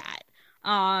do that.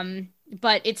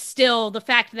 But it's still the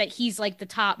fact that he's like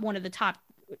one of the top,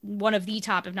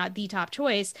 if not the top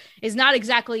choice, is not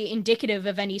exactly indicative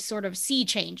of any sort of sea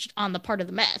change on the part of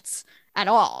the Mets at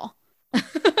all.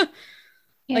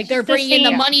 Like, they're bringing in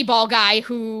the Moneyball guy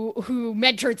who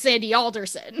mentored Sandy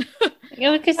Alderson. You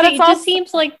know, because it just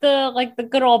seems like the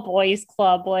good old boys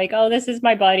club. Like, oh, this is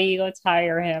my buddy, let's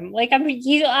hire him. Like, I mean,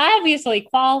 he's obviously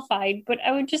qualified, but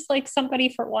I would just like somebody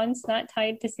for once not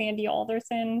tied to Sandy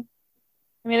Alderson.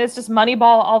 I mean, it's just Moneyball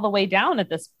all the way down at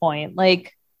this point.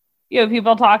 Like, you know,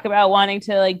 people talk about wanting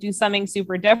to like do something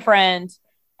super different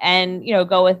and, you know,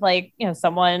 go with like, you know,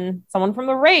 someone from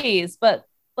the Rays, but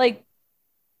like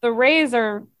the Rays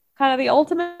are kind of the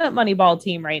ultimate Moneyball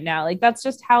team right now. Like, that's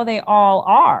just how they all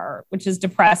are, which is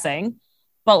depressing.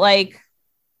 But like,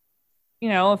 you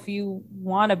know, if you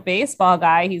want a baseball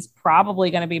guy, he's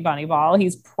probably going to be Moneyball.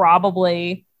 He's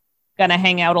probably going to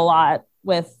hang out a lot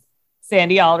with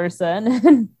Sandy Alderson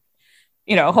and,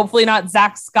 you know, hopefully not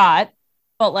Zach Scott.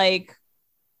 But like,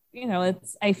 you know,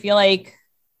 I feel like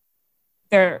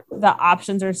the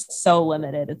options are so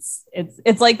limited.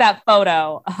 It's like that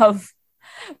photo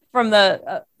from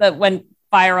the went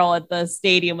viral at the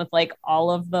stadium with like all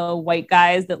of the white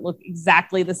guys that look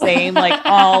exactly the same, like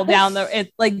all down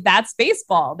it's like, that's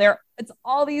baseball. It's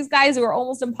all these guys who are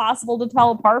almost impossible to tell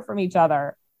apart from each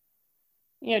other.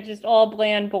 Yeah, just all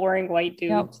bland, boring white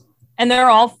dudes. Yep. And they're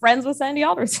all friends with Sandy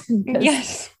Alderson.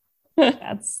 Yes.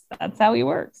 That's how he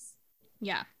works.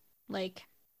 Yeah. Like,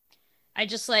 I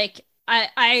just like,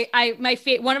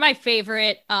 one of my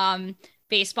favorite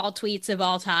baseball tweets of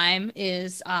all time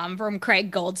is from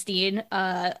Craig Goldstein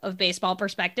of Baseball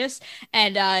Prospectus,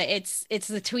 and it's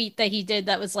the tweet that he did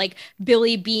that was like,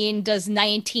 Billy Beane does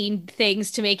 19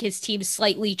 things to make his team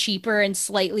slightly cheaper and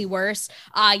slightly worse.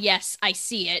 Yes, I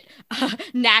see it.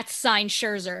 Nats sign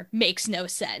Scherzer makes no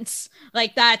sense.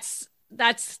 Like that's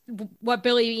what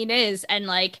Billy Beane is, and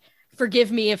like,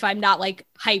 forgive me if I'm not like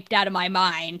hyped out of my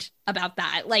mind about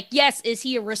that. Like, yes, is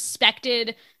he a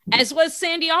respected, as was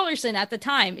Sandy Alderson at the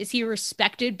time, is he a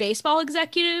respected baseball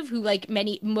executive who like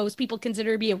most people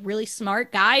consider to be a really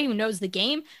smart guy who knows the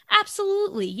game?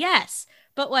 Absolutely, yes.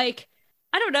 But like,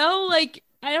 I don't know, like,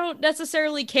 I don't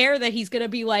necessarily care that he's gonna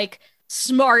be like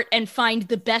smart and find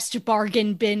the best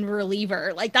bargain bin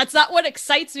reliever. Like, that's not what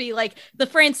excites me. Like, the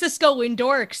Francisco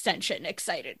Lindor extension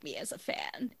excited me as a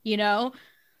fan, you know?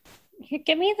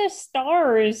 Give me the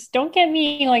stars. Don't get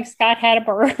me like Scott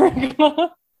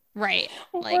Hatteberg. Right.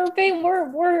 Like,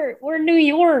 we're New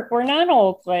York. We're not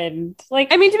Oakland.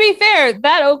 Like, I mean, to be fair,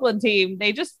 that Oakland team,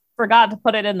 they just forgot to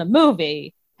put it in the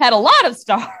movie, had a lot of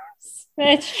stars.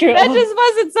 That's true. That just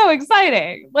wasn't so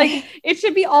exciting. Like, it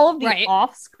should be all of the Right.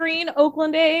 off-screen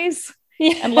Oakland A's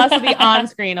and less of the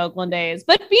on-screen Oakland A's.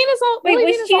 But Bean is all. Wait, Billy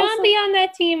was Beane is Giambi on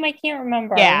that team? I can't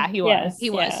remember. Yeah, he was. Yes, he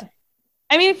was. yeah.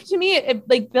 I mean, to me,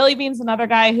 like, Billy Beane's another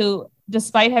guy who,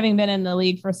 despite having been in the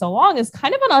league for so long, is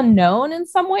kind of an unknown in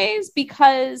some ways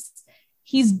because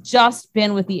he's just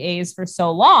been with the A's for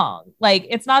so long. Like,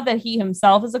 it's not that he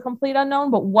himself is a complete unknown,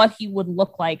 but what he would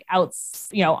look like out,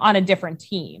 on a different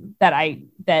team that I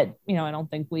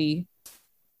don't think we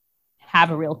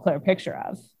have a real clear picture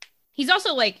of. he's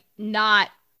also like not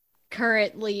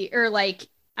currently, or like,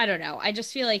 I don't know. I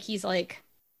just feel like he's like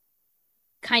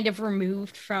kind of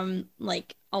removed from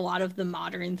like a lot of the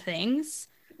modern things.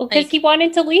 Well, because Like- he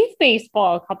wanted to leave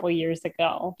baseball a couple years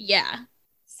ago. Yeah.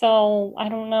 So I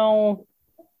don't know.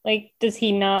 Like, does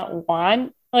he not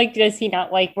want? Like, does he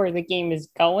not like where the game is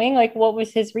going? Like, what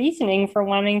was his reasoning for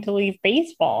wanting to leave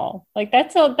baseball? Like,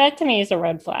 that to me is a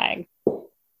red flag.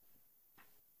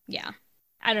 Yeah.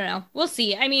 I don't know. We'll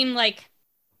see. I mean, like,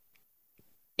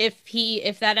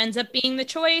 if that ends up being the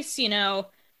choice,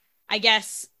 I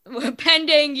guess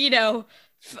pending,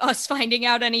 us finding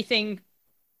out anything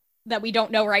that we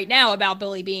don't know right now about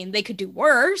Billy Beane, they could do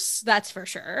worse, that's for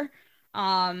sure.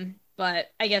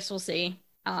 But I guess we'll see.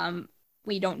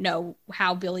 We don't know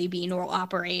how Billy Beane will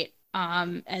operate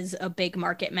as a big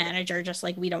market manager, just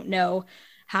like we don't know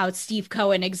how Steve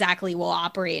Cohen exactly will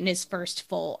operate in his first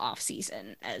full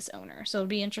offseason as owner. So it'll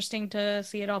be interesting to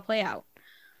see it all play out.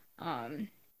 And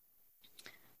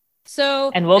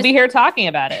we'll be here talking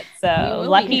about it. So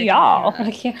lucky y'all.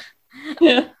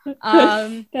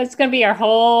 That's gonna be our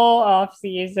whole off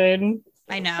season.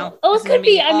 I know. Oh, This it is gonna could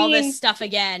be. all this stuff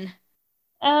again.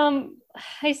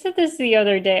 I said this the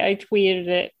other day. I tweeted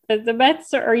it that the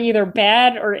Mets are either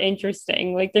bad or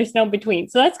interesting. Like, there's no between.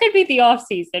 So that's gonna be the off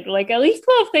season. Like, at least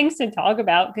we'll have things to talk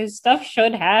about because stuff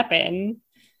should happen.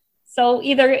 So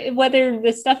either whether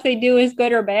the stuff they do is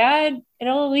good or bad,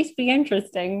 it'll at least be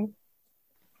interesting.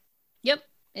 Yep,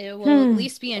 it will at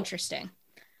least be interesting.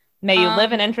 May you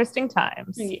live in interesting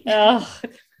times.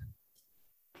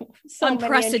 So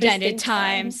unprecedented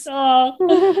times.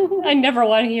 Oh, I never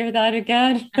want to hear that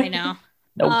again. I know.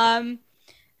 Nope.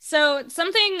 So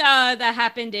something that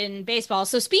happened in baseball.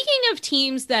 So speaking of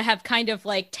teams that have kind of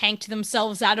like tanked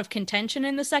themselves out of contention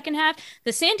in the second half,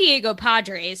 the San Diego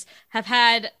Padres have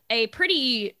had a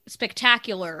pretty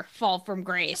spectacular fall from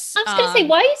grace. I was going to say,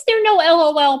 why is there no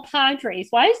LOL Padres?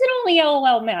 Why is it only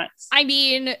LOL Mets? I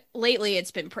mean, lately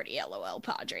it's been pretty LOL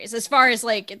Padres as far as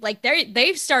like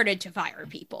they've started to fire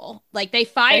people. Like they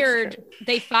fired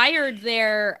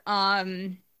their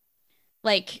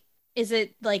is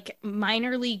it like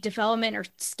minor league development or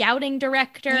scouting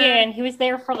director? Yeah, and he was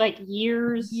there for like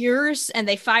years, and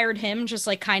they fired him just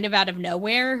like kind of out of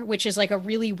nowhere, which is like a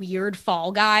really weird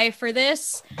fall guy for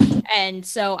this. And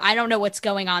so I don't know what's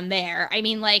going on there. I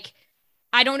mean, like,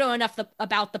 I don't know enough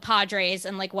about the Padres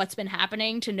and like what's been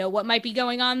happening to know what might be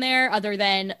going on there, other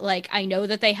than like I know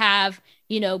that they have,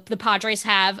 the Padres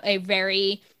have a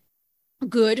very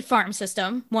good farm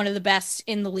system, one of the best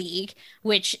in the league,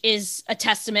 which is a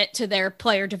testament to their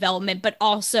player development, but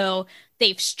also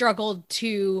they've struggled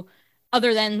to,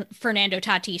 other than Fernando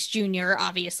Tatis Jr.,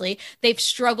 obviously, they've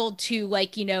struggled to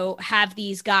have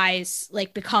these guys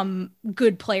like become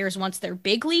good players once they're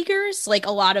big leaguers. Like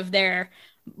a lot of their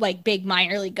like big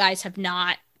minor league guys have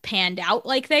not panned out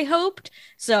like they hoped.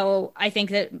 So I think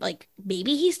that like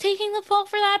maybe he's taking the fall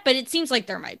for that, but it seems like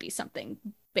there might be something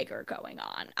bigger going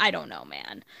on. I don't know,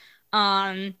 man.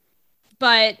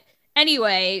 But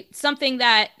anyway, something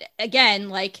that, again,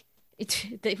 like,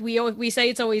 we say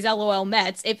it's always LOL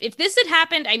Mets. If this had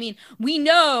happened, I mean, we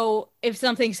know if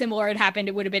something similar had happened,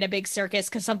 it would have been a big circus,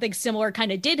 because something similar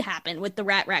kind of did happen with the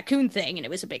raccoon thing, and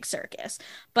it was a big circus.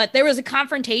 But there was a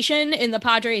confrontation in the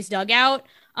Padres dugout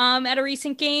at a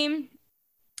recent game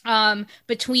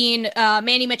between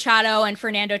Manny Machado and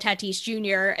Fernando Tatis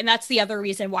Jr. And that's the other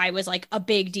reason why it was like a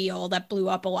big deal that blew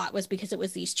up a lot, was because it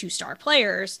was these 2-star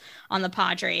players on the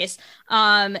Padres.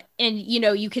 And, you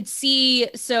know, you could see,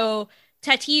 so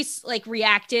Tatis like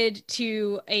reacted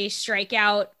to a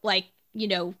strikeout, like, you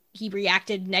know, he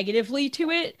reacted negatively to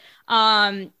it.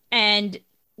 And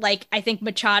like, I think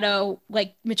Machado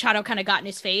kind of got in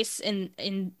his face in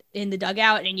the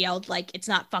dugout and yelled like, "It's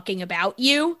not fucking about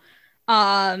you."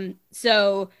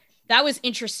 So that was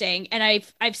interesting. And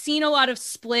I've seen a lot of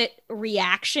split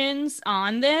reactions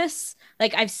on this.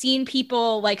 Like, I've seen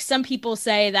people, like, some people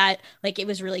say that like it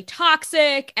was really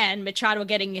toxic, and Machado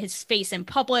getting his face in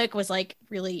public was like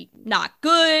really not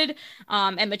good.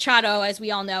 And Machado, as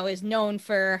we all know, is known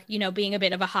for, you know, being a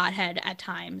bit of a hothead at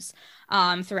times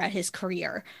throughout his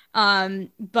career. But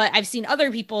I've seen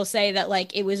other people say that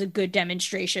like it was a good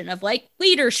demonstration of like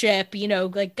leadership, you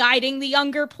know, like guiding the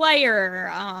younger player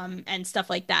and stuff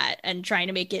like that, and trying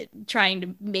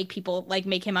to make people like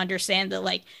make him understand that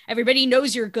like everybody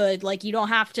knows you're good, like you don't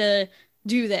have to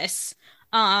do this.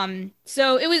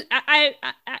 So it was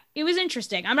it was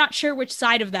interesting. I'm not sure which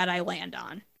side of that I land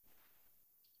on.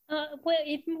 Well,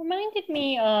 it reminded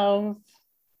me of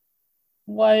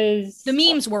was the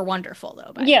memes were wonderful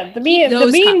though. Yeah, the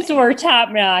memes were top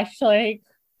notch. Like,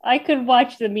 I could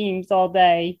watch the memes all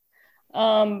day.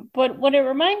 But what it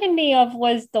reminded me of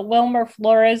was the Wilmer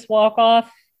Flores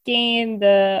walk-off game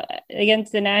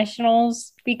against the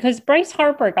Nationals, because Bryce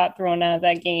Harper got thrown out of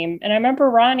that game. And I remember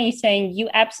Ronnie saying, you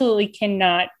absolutely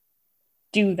cannot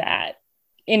do that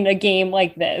in a game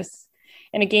like this.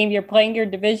 In a game, you're playing your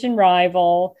division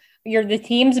rival, you're the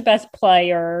team's best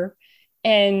player,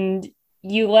 and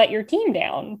you let your team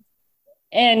down.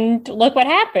 And look what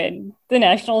happened. The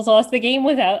Nationals lost the game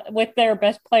with their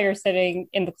best player sitting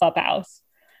in the clubhouse.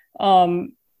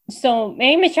 So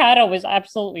Manny Machado was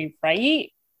absolutely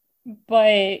right,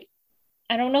 but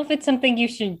I don't know if it's something you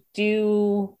should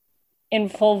do in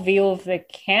full view of the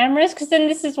cameras, because then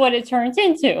this is what it turns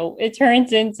into. It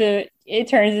turns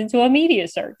into a media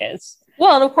circus.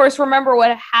 Well, and of course, remember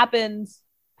what happened,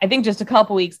 I think just a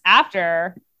couple weeks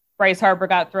after Bryce Harper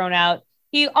got thrown out.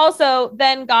 He also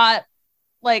then got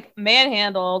like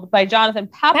manhandled by Jonathan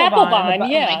Papelbon.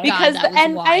 Yeah. Oh because God,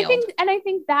 I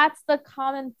think that's the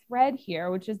common thread here,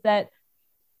 which is that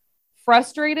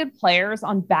frustrated players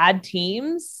on bad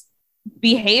teams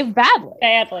behave badly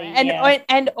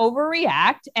and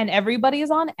overreact, and everybody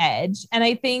is on edge. And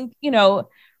I think, you know,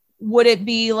 would it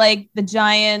be like the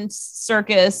giant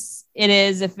circus it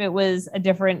is if it was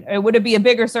would it be a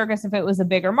bigger circus if it was a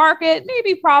bigger market?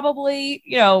 Maybe, probably.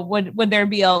 You know, would there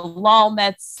be a LOL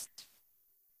Mets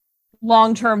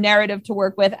long-term narrative to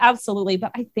work with? Absolutely.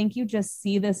 But I think you just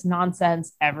see this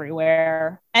nonsense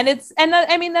everywhere. And when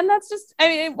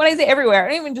I say everywhere, I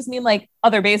don't even just mean like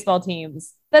other baseball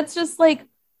teams. That's just like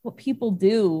what people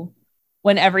do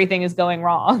when everything is going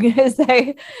wrong, is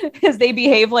they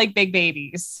behave like big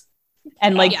babies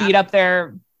and like beat up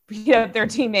their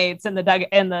teammates in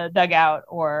the dugout,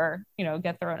 or, you know,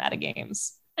 get thrown out of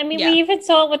games. I mean, we even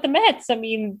saw it with the Mets. I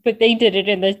mean, but they did it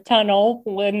in the tunnel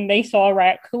when they saw a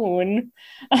raccoon.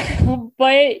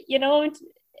 But, you know,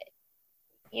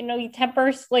 he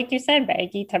tempers, like you said,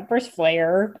 Maggie, tempers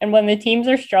flare. And when the teams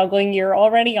are struggling, you're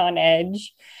already on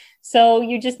edge. So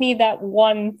you just need that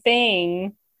one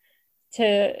thing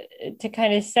to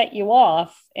kind of set you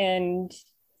off. And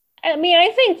I mean, I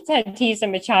think Tatis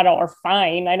and Machado are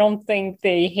fine. I don't think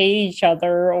they hate each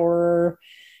other, or,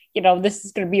 you know, this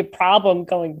is going to be a problem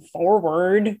going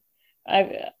forward.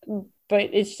 But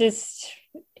it's just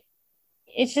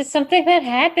something that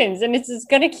happens, and it's just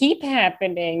going to keep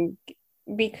happening,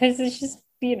 because it's just,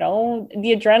 you know,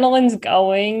 the adrenaline's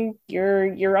going.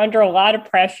 You're under a lot of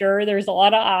pressure. There's a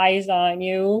lot of eyes on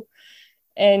you,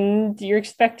 and you're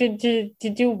expected to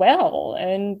do well.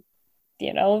 And,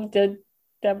 you know,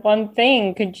 that one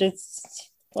thing could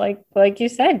just, like you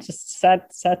said, just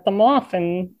set them off,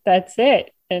 and that's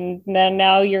it. And then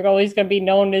now you're always going to be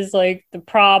known as like the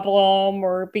problem,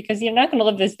 or because you're not going to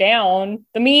live this down.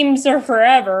 The memes are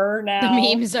forever now.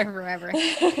 The memes are forever.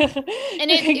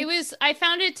 And I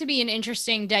found it to be an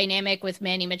interesting dynamic with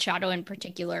Manny Machado in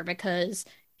particular, because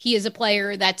he is a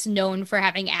player that's known for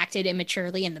having acted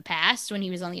immaturely in the past when he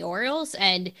was on the Orioles.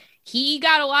 And he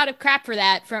got a lot of crap for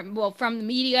that from the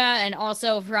media and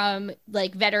also from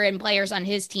like veteran players on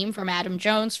his team, from Adam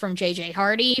Jones, from JJ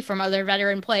Hardy, from other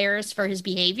veteran players for his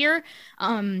behavior.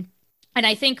 And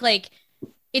I think like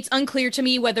it's unclear to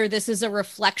me whether this is a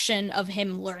reflection of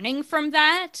him learning from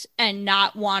that and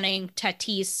not wanting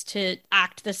Tatis to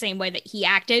act the same way that he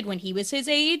acted when he was his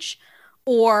age,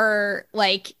 or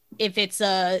like if it's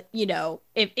a, you know,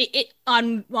 if it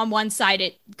on one side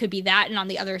it could be that, and on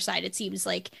the other side it seems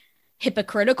like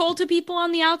hypocritical to people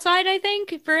on the outside, I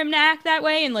think, for him to act that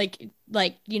way and like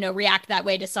you know, react that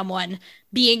way to someone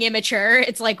being immature.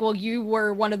 It's like, well, you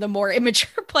were one of the more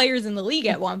immature players in the league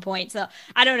at one point, so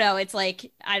I don't know. It's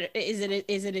like,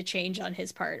 is it a change on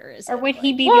his part, or would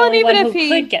he be the only one who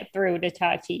could get through to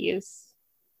Tatis,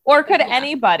 or could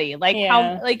anybody? Like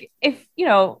how, like if you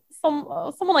know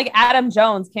someone like Adam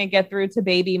Jones can't get through to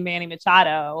baby Manny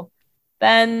Machado,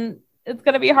 then it's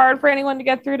going to be hard for anyone to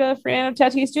get through to Fernando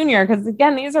Tatis Jr. Because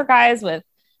again, these are guys with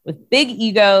big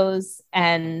egos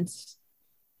and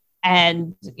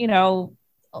you know,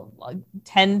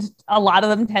 a lot of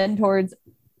them tend towards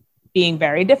being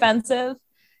very defensive,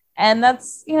 and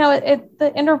that's, you know,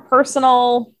 the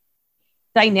interpersonal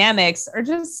dynamics are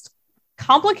just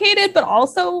complicated, but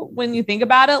also when you think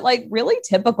about it, like really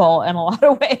typical in a lot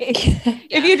of ways.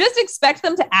 If you just expect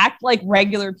them to act like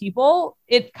regular people,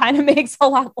 it kind of makes a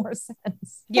lot more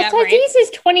sense. Yeah, Tatis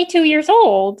is 22 years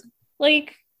old.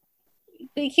 Like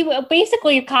he was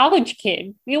basically a college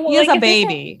kid. He is a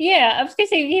baby. I was gonna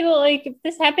say, like if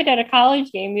this happened at a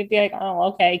college game, you'd be like, oh,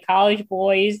 okay, college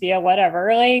boys, yeah,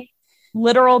 whatever. Like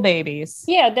literal babies.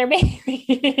 Yeah, they're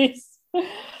babies.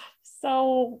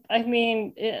 So I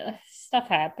mean, stuff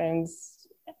happens.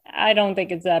 I don't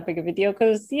think it's that big of a deal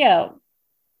because,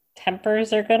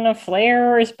 tempers are going to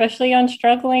flare, especially on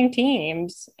struggling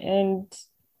teams. And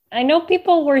I know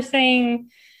people were saying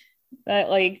that,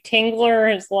 like,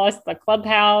 Tingler has lost the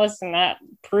clubhouse and that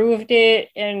proved it.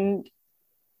 And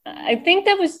I think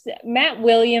that was Matt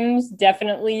Williams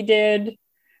definitely did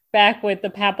back with the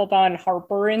Papelbon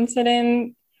Harper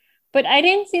incident. But I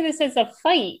didn't see this as a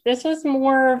fight. This was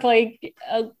more of like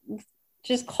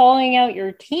just calling out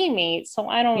your teammates. So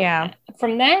I don't,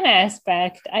 from that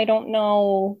aspect, I don't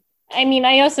know. I mean,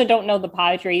 I also don't know the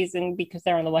Padres, and because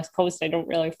they're on the West Coast, I don't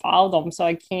really follow them. So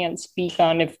I can't speak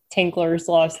on if Tinkler's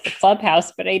lost the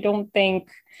clubhouse, but I don't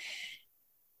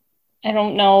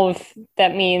know if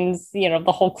that means, you know,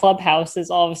 the whole clubhouse has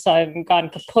all of a sudden gone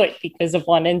kaput because of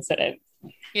one incident.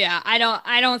 Yeah, I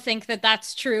don't think that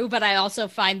that's true, but I also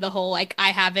find the whole, like,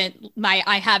 I haven't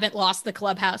lost the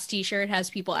clubhouse t-shirt has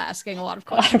people asking a lot of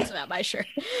questions about my shirt.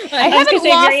 I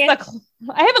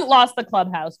haven't lost the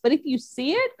clubhouse, but if you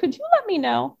see it, could you let me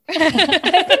know?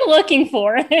 I've been looking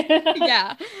for it.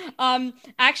 Yeah.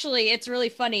 Actually, it's really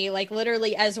funny. Like,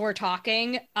 literally as we're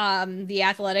talking, The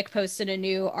Athletic posted a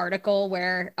new article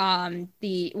where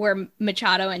where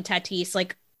Machado and Tatis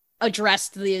like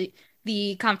addressed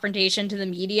the confrontation to the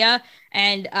media,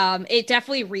 and it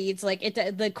definitely reads like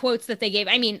the quotes that they gave.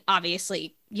 I mean,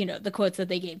 obviously, you know, the quotes that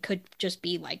they gave could just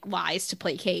be like lies to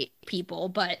placate people,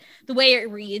 but the way it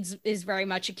reads is very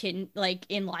much akin, like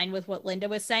in line with what Linda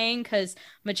was saying, because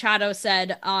Machado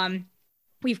said,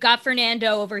 we've got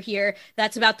Fernando over here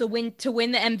that's about to win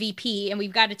the MVP, and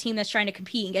we've got a team that's trying to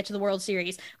compete and get to the World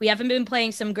Series. We haven't been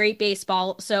playing some great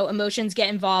baseball, so emotions get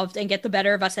involved and get the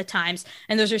better of us at times.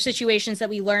 And those are situations that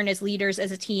we learn as leaders,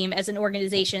 as a team, as an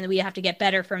organization, that we have to get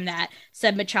better from that,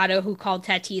 said Machado, who called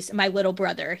Tatis my little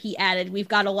brother. He added, we've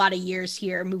got a lot of years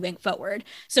here moving forward.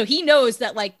 So he knows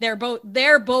that, like, they're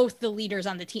both the leaders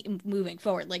on the team moving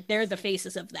forward. Like, they're the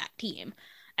faces of that team,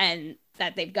 and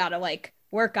that they've got to, like,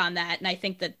 work on that. And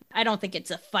I don't think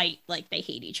it's a fight, like they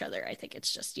hate each other. I think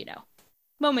it's just, you know,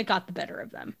 moment got the better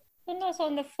of them. And also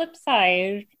on the flip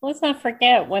side, let's not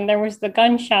forget when there was the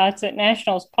gunshots at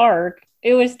Nationals Park,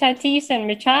 it was Tatis and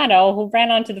Machado who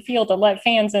ran onto the field to let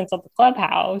fans into the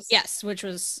clubhouse. Yes, which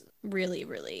was really,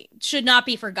 really should not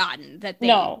be forgotten that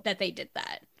they did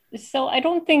that. So I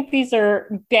don't think these are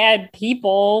bad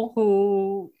people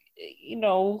who, you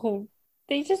know, who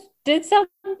they just did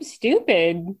something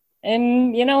stupid.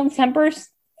 And, you know, tempers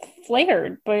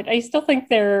flared, but I still think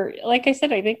they're, like I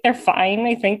said, I think they're fine.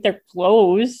 I think they're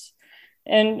close.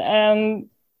 And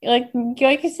like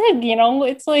I said, you know,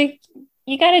 it's like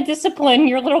you got to discipline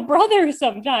your little brother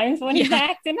sometimes when he's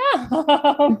acting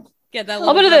up. Get that.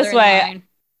 I'll put it this way.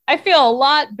 I feel a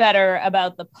lot better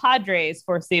about the Padres'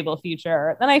 foreseeable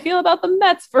future than I feel about the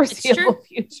Mets' foreseeable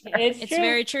future. It's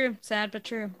very true. Sad, but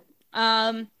true.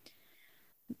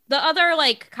 The other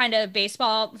like kind of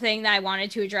baseball thing that I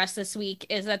wanted to address this week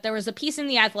is that there was a piece in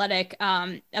The Athletic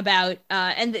about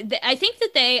and I think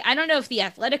that I don't know if The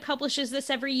Athletic publishes this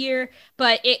every year,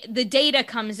 but the data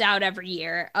comes out every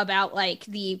year about like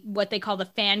what they call the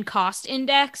fan cost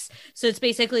index. So it's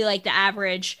basically like the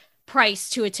average price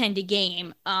to attend a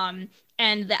game.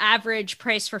 And the average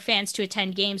price for fans to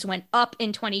attend games went up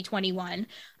in 2021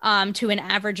 to an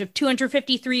average of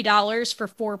 $253 for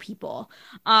 4 people.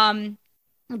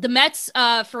 The Mets,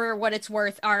 for what it's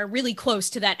worth, are really close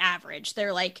to that average.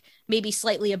 They're like maybe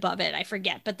slightly above it. I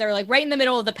forget, but they're like right in the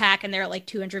middle of the pack and they're like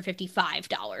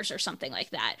 $255 or something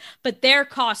like that. But their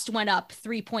cost went up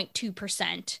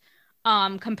 3.2%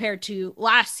 compared to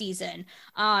last season.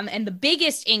 And the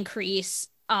biggest increase,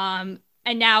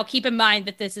 and now keep in mind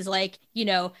that this is like,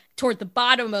 toward the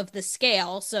bottom of the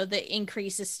scale. So the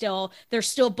increase is they're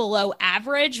still below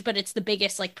average, but it's the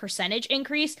biggest like percentage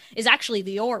increase is actually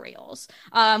the Orioles,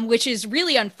 which is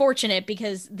really unfortunate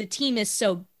because the team is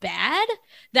so bad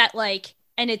that like,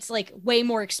 and it's like way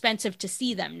more expensive to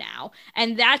see them now.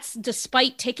 And that's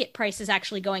despite ticket prices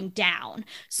actually going down.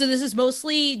 So this is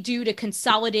mostly due to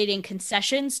consolidating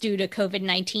concessions due to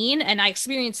COVID-19. And I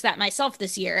experienced that myself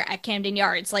this year at Camden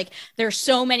Yards. Like there's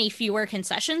so many fewer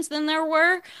concessions than there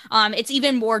were. It's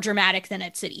even more dramatic than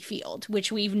at Citi Field,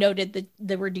 which we've noted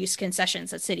the reduced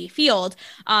concessions at Citi Field.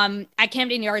 At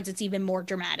Camden Yards, it's even more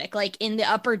dramatic. Like in the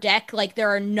upper deck, like there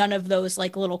are none of those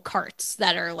like little carts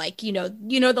that are like, the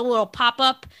little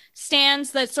pop-up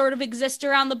stands that sort of exist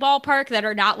around the ballpark that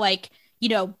are not like,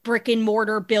 brick and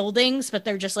mortar buildings, but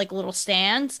they're just like little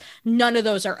stands. None of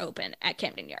those are open at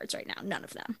Camden Yards right now. None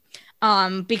of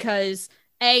them. Because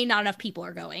A, not enough people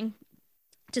are going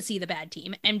to see the bad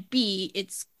team, and B,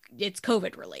 it's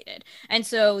COVID related. And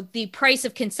so the price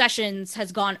of concessions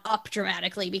has gone up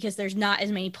dramatically because there's not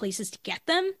as many places to get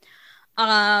them.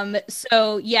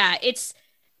 So yeah,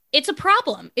 it's a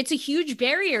problem. It's a huge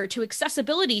barrier to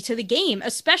accessibility to the game,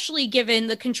 especially given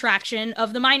the contraction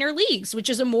of the minor leagues, which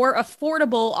is a more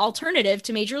affordable alternative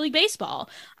to Major League Baseball.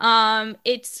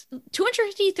 It's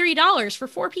 $253 for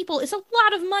 4 people is a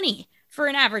lot of money for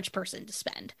an average person to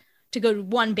spend to go to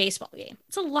one baseball game.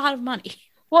 It's a lot of money.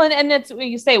 Well, and it's when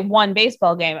you say one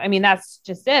baseball game, I mean, that's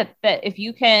just it. That if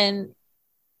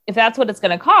that's what it's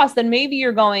going to cost, then maybe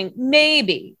you're going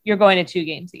to 2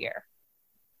 games a year.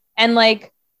 And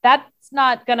like, that's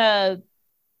not gonna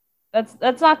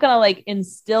like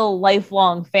instill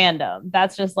lifelong fandom.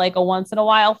 That's just like a once in a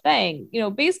while thing.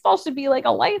 Baseball should be like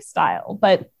a lifestyle.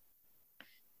 But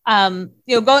I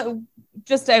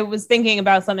was thinking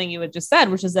about something you had just said,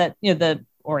 which is that the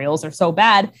Orioles are so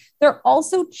bad. They're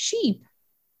also cheap.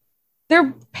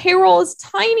 Their payroll is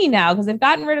tiny now because they've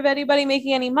gotten rid of anybody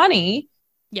making any money.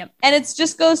 Yep. And it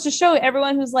just goes to show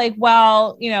everyone who's like,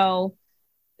 well,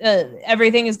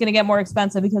 everything is going to get more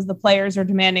expensive because the players are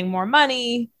demanding more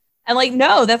money. And like,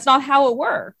 no, that's not how it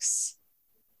works.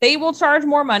 They will charge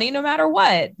more money no matter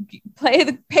what. Pay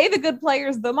the good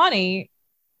players the money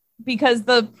because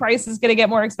the price is going to get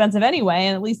more expensive anyway.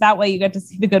 And at least that way you get to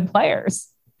see the good players.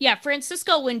 Yeah,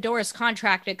 Francisco Lindor's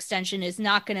contract extension is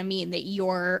not going to mean that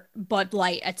your Bud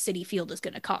Light at Citi Field is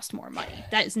going to cost more money.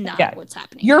 That is not what's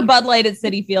happening. Your Bud Light at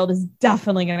Citi Field is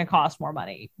definitely going to cost more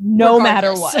money, no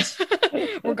matter what.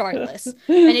 Regardless. And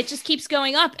it just keeps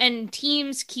going up, and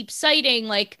teams keep citing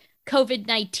like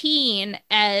COVID-19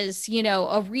 as,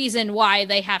 a reason why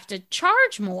they have to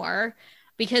charge more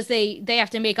because they have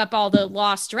to make up all the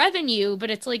lost revenue. But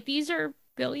it's like, these are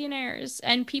billionaires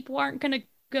and people aren't going to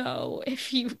go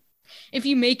if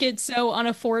you make it so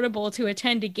unaffordable to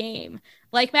attend a game.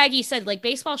 Like Maggie said, like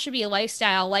baseball should be a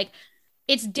lifestyle. Like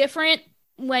it's different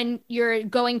when you're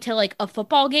going to like a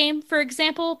football game, for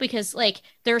example, because like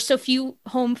there are so few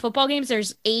home football games.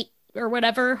 There's 8 or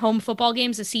whatever home football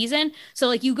games a season. So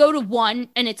like you go to one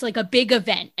and it's like a big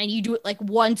event and you do it like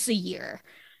once a year.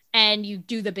 And you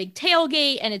do the big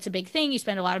tailgate and it's a big thing. You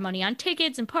spend a lot of money on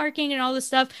tickets and parking and all this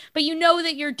stuff, but you know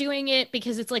that you're doing it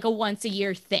because it's like a once a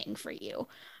year thing for you.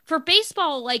 For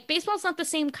baseball, like baseball's not the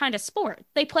same kind of sport.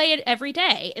 They play it every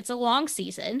day. It's a long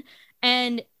season.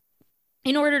 And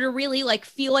in order to really like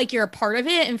feel like you're a part of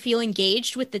it and feel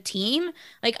engaged with the team,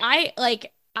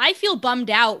 I feel bummed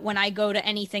out when I go to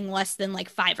anything less than like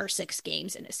 5 or 6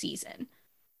 games in a season.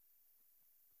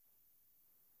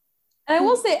 And I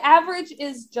will say average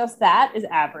is just that, is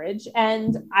average.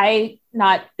 And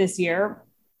not this year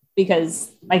because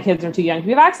my kids are too young to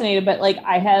be vaccinated, but like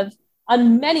I have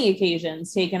on many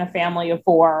occasions taken a family of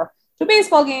 4 to a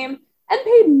baseball game and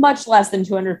paid much less than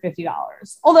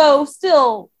 $250, although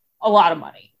still a lot of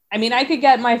money. I mean, I could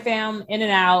get my fam in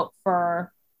and out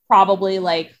for probably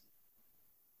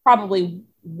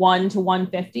 1 to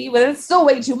 150, but it's still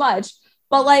way too much.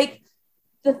 But like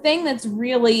the thing that's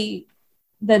really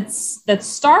that's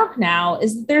stark now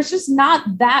is that there's just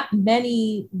not that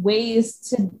many ways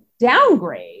to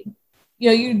downgrade. You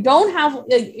know, you don't have,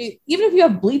 like, even if you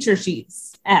have bleacher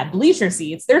seats,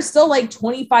 there's still like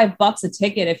 $25 a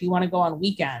ticket if you want to go on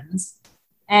weekends.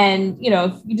 And, you know,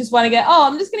 if you just want to get,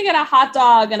 I'm just going to get a hot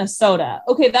dog and a soda.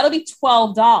 Okay, that'll be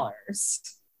 $12.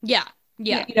 Yeah.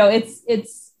 Yeah. You know,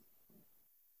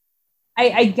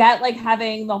 I get like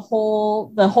having the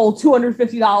whole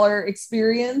 $250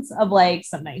 experience of like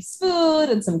some nice food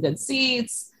and some good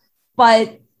seats,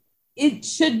 but there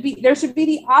should be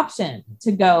the option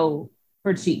to go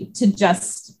for cheap, to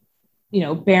just, you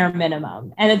know, bare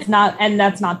minimum. And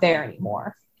that's not there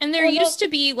anymore. And there used to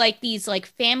be like these like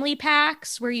family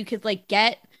packs where you could like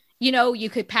get, you know, you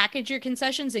could package your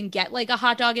concessions and get like a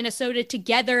hot dog and a soda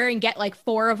together and get like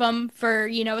 4 of them for,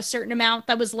 you know, a certain amount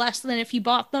that was less than if you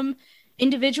bought them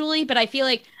individually. But I feel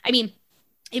like, I mean,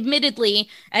 admittedly,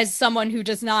 as someone who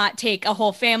does not take a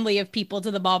whole family of people to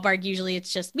the ballpark, usually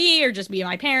it's just me or just me and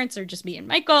my parents or just me and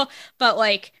Michael. But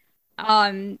like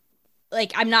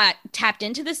I'm not tapped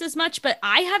into this as much, but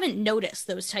I haven't noticed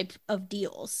those type of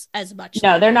deals as much.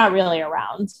 No, they're not really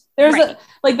around. There's right.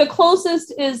 Like the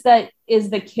closest is the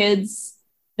kids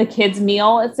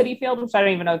meal at Citi Field, which I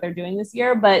don't even know what they're doing this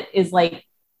year, but is like,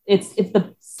 it's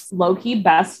the low key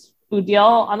best food deal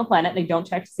on the planet. They don't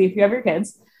check to see if you have your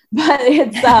kids, but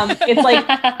it's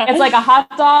like a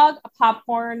hot dog, a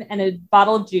popcorn, and a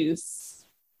bottle of juice.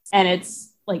 And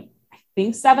it's like, I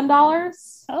think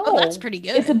 $7. Oh, that's pretty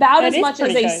good. It's about as much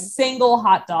as a single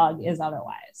hot dog is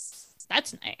otherwise.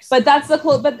 That's nice. But that's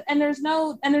and there's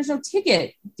no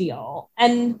ticket deal.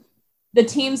 And the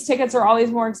team's tickets are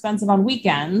always more expensive on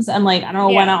weekends. And like, I don't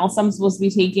know when else I'm supposed to be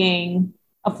taking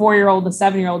a 4-year-old, a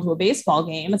 7-year-old to a baseball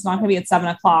game. It's not going to be at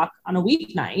 7:00 on a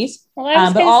weeknight.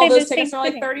 Well, but all those tickets are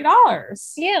like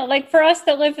 $30. Yeah. Like for us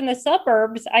that live in the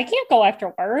suburbs, I can't go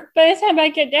after work. By the time I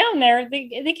get down there,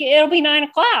 it'll be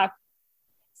 9:00.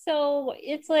 So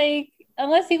it's like,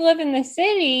 unless you live in the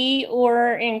city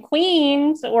or in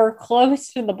Queens or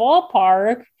close to the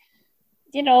ballpark,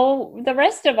 you know, the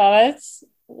rest of us,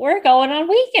 we're going on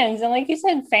weekends. And like you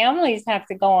said, families have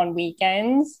to go on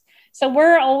weekends. So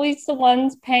we're always the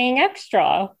ones paying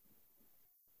extra.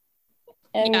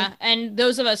 And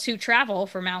those of us who travel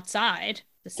from outside.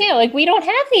 Yeah, like we don't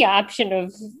have the option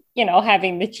of, you know,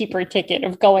 having the cheaper ticket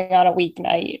of going on a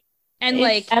weeknight. And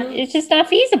it's just not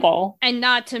feasible. And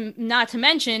not to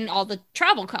mention all the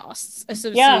travel costs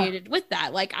associated with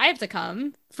that. Like I have to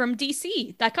come from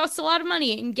DC. That costs a lot of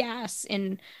money in gas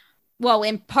and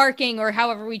in parking or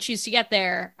however we choose to get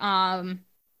there.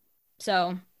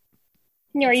 So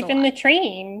or even the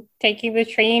train, taking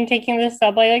the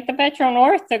subway, like the Metro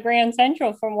North to Grand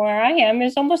Central from where I am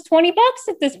is almost $20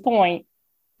 at this point.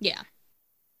 Yeah.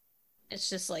 It's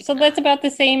just like, so that's about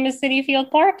the same as Citi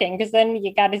Field parking, because then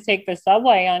you got to take the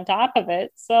subway on top of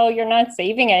it. So you're not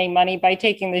saving any money by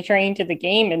taking the train to the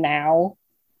game now.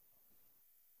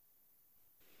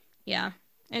 Yeah.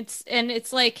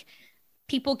 It's like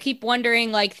people keep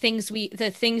wondering like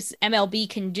the things MLB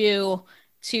can do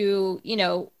to, you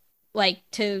know, like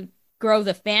to grow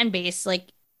the fan base,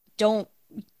 like don't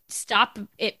stop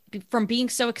it from being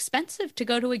so expensive to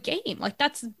go to a game. Like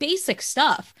that's basic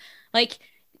stuff. Like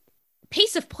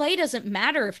pace of play doesn't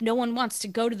matter if no one wants to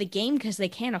go to the game because they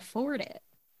can't afford it.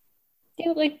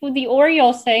 Yeah, like with the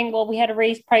Orioles saying, well, we had to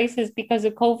raise prices because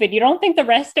of COVID. You don't think the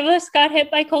rest of us got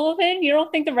hit by COVID? You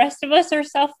don't think the rest of us are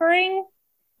suffering?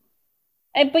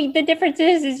 But the difference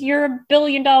is you're a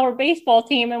billion-dollar baseball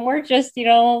team and we're just, you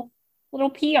know, little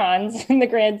peons in the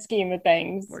grand scheme of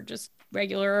things. We're just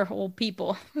regular old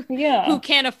people. Yeah. Who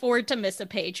can't afford to miss a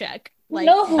paycheck. Like,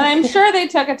 no. And I'm sure they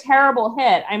took a terrible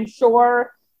hit. I'm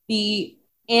sure the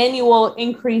annual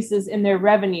increases in their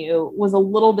revenue was a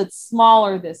little bit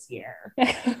smaller this year.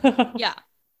 Yeah.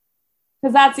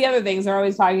 Because that's the other things they're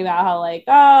always talking about, how like,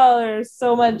 oh, there's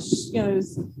so much, you know,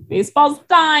 baseball's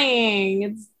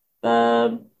dying.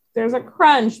 There's a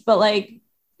crunch, but like, if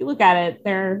you look at it,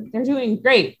 they're doing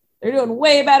great. They're doing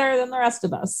way better than the rest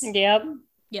of us. Yep.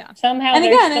 Yeah. Somehow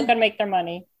they're still going to make their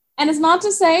money. And it's not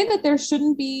to say that there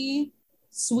shouldn't be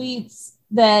suites,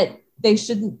 that they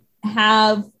shouldn't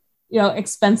have, you know,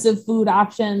 expensive food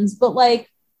options, but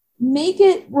like make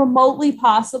it remotely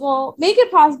possible. Make it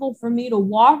possible for me to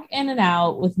walk in and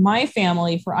out with my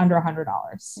family for under $100.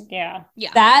 Yeah.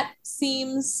 Yeah. That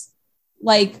seems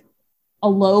like a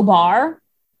low bar.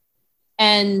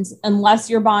 And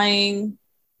unless you're buying,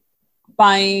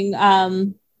 you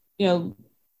know,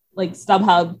 like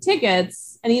StubHub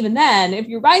tickets. And even then, if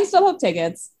you're buying StubHub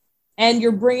tickets, and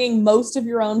you're bringing most of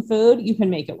your own food, you can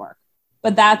make it work.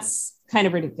 But that's kind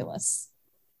of ridiculous.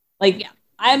 Like,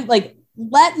 I'm like,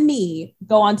 let me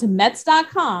go onto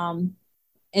Mets.com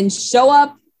and show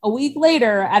up a week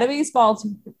later at a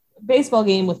baseball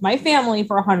game with my family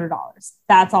for $100.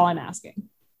 That's all I'm asking.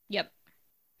 Yep.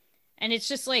 And it's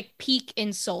just like peak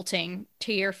insulting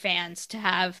to your fans to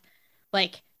have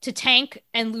like to tank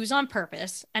and lose on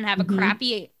purpose and have a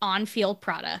crappy on-field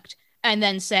product and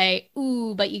then say,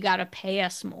 ooh, but you got to pay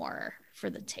us more for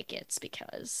the tickets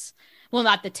because, well,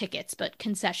 not the tickets, but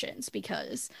concessions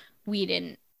because we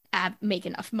didn't make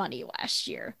enough money last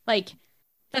year. Like,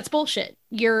 that's bullshit.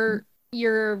 You're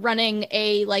running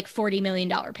a like $40 million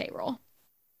payroll.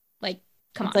 Like,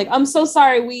 come on. Like, I'm so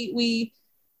sorry. We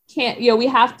can't, we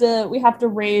have to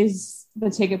raise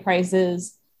the ticket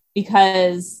prices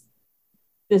because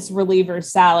this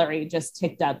reliever's salary just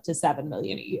ticked up to $7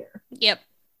 million a year. Yep.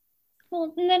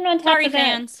 Well, and then on top of that,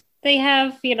 fans. They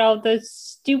have, the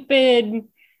stupid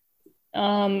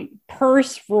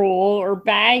purse rule or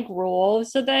bag rule.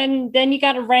 So then you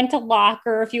got to rent a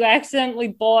locker if you accidentally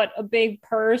bought a big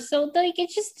purse. So like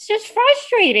it's just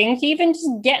frustrating to even just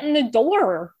get in the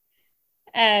door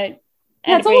at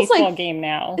a baseball game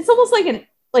now. It's almost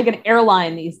like an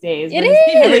airline these days. It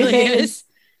really is.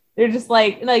 They're just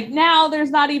like now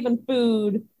there's not even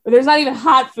food, or there's not even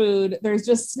hot food. There's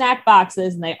just snack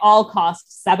boxes, and they all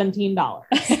cost $17.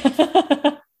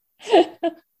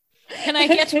 Can I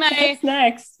get my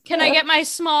next? Can I get my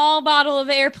small bottle of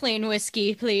airplane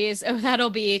whiskey, please? Oh, that'll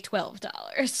be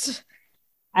 $12.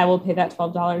 I will pay that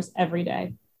 $12 every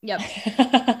day. Yep.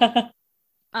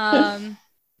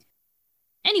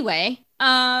 Anyway,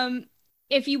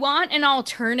 if you want an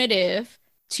alternative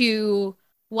to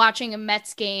watching a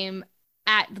Mets game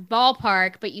at the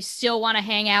ballpark, but you still want to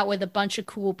hang out with a bunch of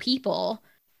cool people.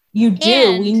 You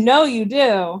do. We know you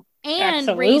do.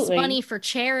 And raise money for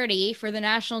charity for the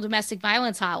National Domestic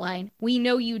Violence Hotline. We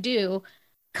know you do.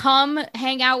 Come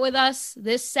hang out with us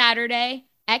this Saturday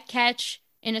at Catch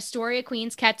in Astoria,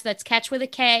 Queens. That's Catch with a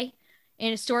K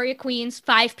in Astoria, Queens,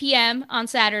 5 p.m. on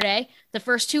Saturday. The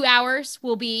first 2 hours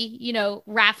will be,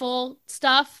 raffle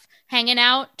stuff, hanging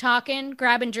out, talking,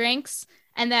 grabbing drinks.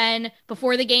 And then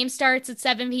before the game starts at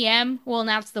 7 p.m., we'll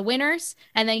announce the winners.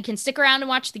 And then you can stick around and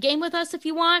watch the game with us if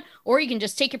you want, or you can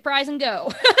just take your prize and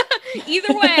go.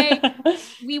 Either way,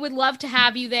 we would love to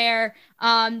have you there.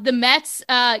 The Mets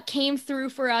came through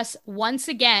for us once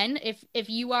again. If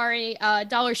you are a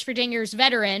Dollars for Dingers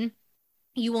veteran,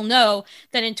 you will know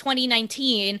that in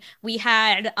 2019, we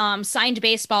had signed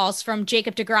baseballs from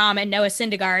Jacob deGrom and Noah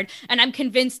Syndergaard. And I'm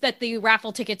convinced that the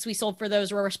raffle tickets we sold for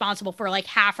those were responsible for like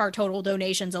half our total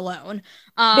donations alone.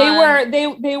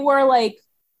 They were like,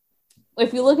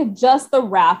 if you look at just the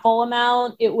raffle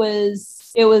amount, it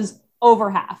was over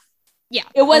half. Yeah.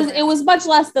 It was much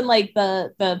less than like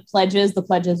the pledges. The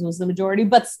pledges was the majority,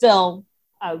 but still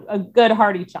a good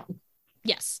hearty chunk.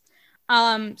 Yes.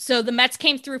 So the Mets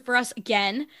came through for us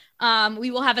again.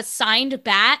 We will have a signed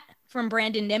bat from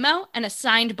Brandon Nimmo and a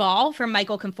signed ball from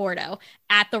Michael Conforto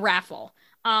at the raffle.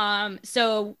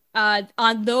 So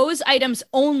on those items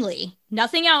only,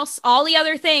 nothing else, all the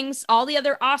other things, all the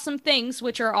other awesome things,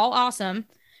 which are all awesome,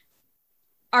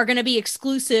 are going to be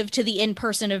exclusive to the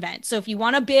in-person event. So if you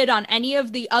want to bid on any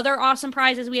of the other awesome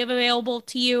prizes we have available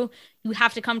to you, you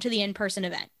have to come to the in-person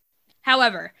event.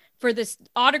 However, for this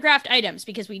autographed items,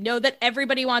 because we know that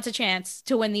everybody wants a chance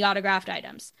to win the autographed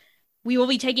items, we will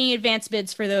be taking advance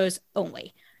bids for those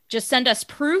only. Just send us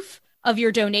proof of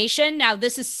your donation. Now,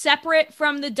 this is separate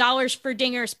from the Dollars for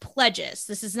Dingers pledges.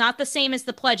 This is not the same as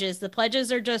the pledges. The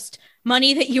pledges are just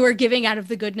money that you are giving out of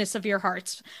the goodness of your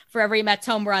hearts for every Mets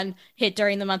home run hit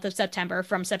during the month of September,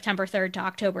 from September 3rd to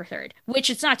October 3rd,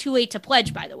 which it's not too late to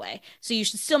pledge, by the way. So you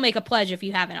should still make a pledge if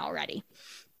you haven't already.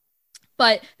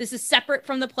 But this is separate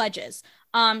from the pledges.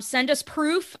 Send us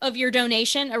proof of your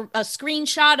donation, a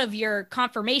screenshot of your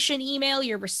confirmation email,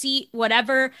 your receipt,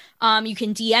 whatever. You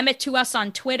can DM it to us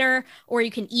on Twitter, or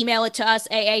you can email it to us,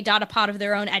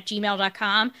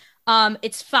 aa.apodoftheirown@gmail.com.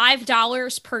 It's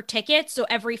 $5 per ticket. So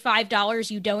every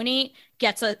 $5 you donate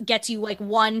gets you like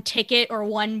one ticket or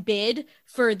one bid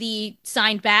for the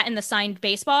signed bat and the signed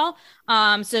baseball.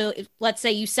 So let's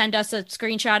say you send us a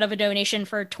screenshot of a donation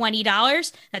for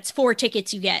 $20. That's 4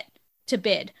 tickets you get to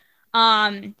bid.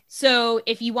 So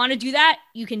if you want to do that,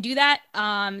 you can do that.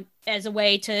 As a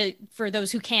way for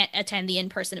those who can't attend the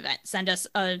in-person event, send us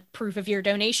a proof of your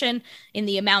donation in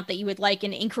the amount that you would like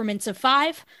in increments of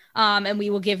 5. And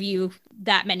we will give you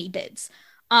that many bids.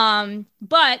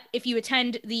 But if you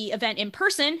attend the event in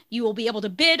person, you will be able to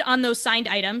bid on those signed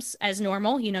items as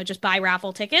normal, just buy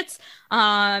raffle tickets,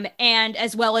 and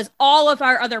as well as all of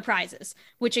our other prizes,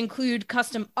 which include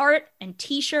custom art and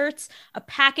t-shirts, a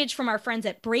package from our friends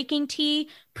at Breaking Tea,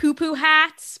 poo-poo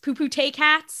hats, poo-poo take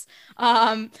hats,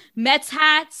 Mets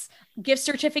hats, gift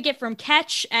certificate from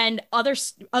Catch, and other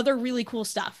really cool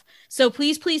stuff. So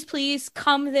please, please, please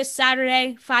come this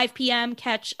Saturday, 5 p.m.,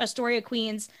 catch Astoria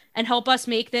Queens, and help us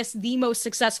make this the most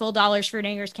successful Dollars for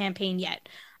Dingers campaign yet.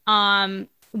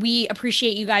 We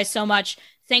appreciate you guys so much.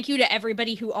 Thank you to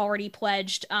everybody who already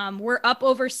pledged. We're up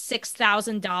over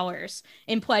 $6,000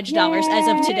 in pledge dollars as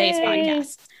of today's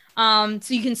podcast.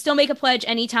 So you can still make a pledge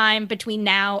anytime between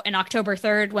now and October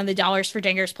 3rd when the Dollars for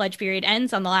Dingers pledge period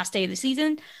ends on the last day of the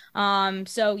season.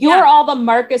 So you are all the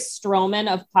Marcus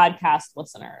Stroman of podcast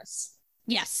listeners.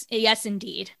 Yes,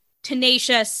 indeed.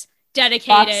 Tenacious,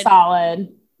 dedicated, rock solid,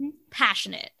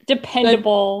 passionate,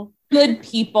 dependable, good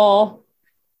people.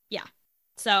 Yeah.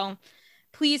 So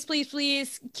please, please,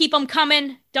 please keep them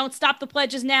coming. Don't stop the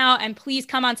pledges now. And please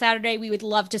come on Saturday. We would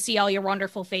love to see all your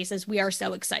wonderful faces. We are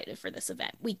so excited for this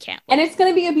event. We can't wait. And it's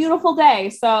going to be a beautiful day.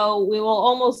 So we will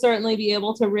almost certainly be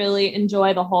able to really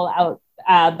enjoy the whole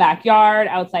backyard,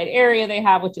 outside area they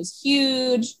have, which is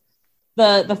huge.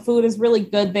 The food is really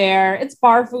good there. It's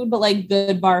bar food, but like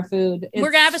good bar food.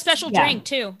 We're going to have a special drink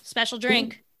too. Special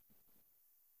drink.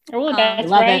 Oh, that's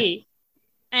right. It.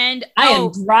 And I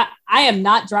am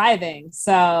not driving,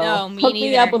 so hook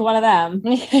me up with one of them.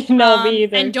 No, me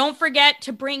either. And don't forget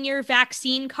to bring your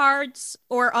vaccine cards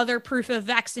or other proof of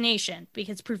vaccination,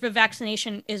 because proof of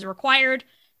vaccination is required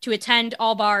to attend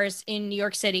all bars in New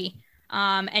York City.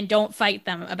 And don't fight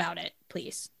them about it,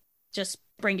 please. Just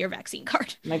bring your vaccine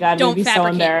card. Oh my God, don't be so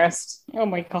embarrassed. Oh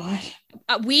my God.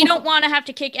 We don't want to have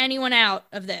to kick anyone out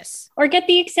of this. Or get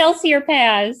the Excelsior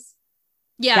Pass.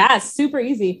 Yeah. That's super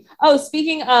easy. Oh,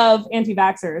 speaking of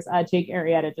anti-vaxxers, Jake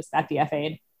Arrieta just got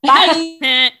DFA'd.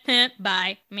 Bye.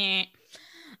 Bye. Meh.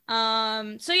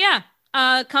 So yeah,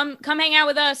 come hang out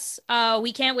with us.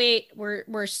 We can't wait.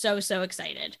 We're so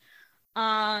excited.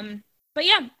 But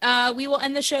yeah, we will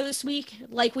end the show this week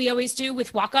like we always do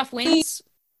with walk-off wins,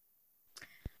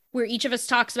 where each of us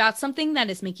talks about something that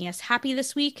is making us happy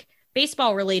this week,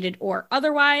 baseball related or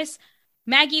otherwise.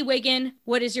 Maggie Wiggin,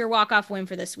 what is your walk-off win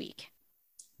for this week?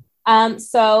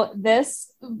 So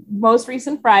this most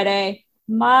recent Friday,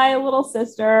 my little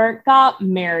sister got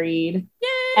married.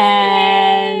 Yay!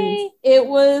 And it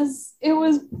was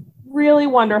really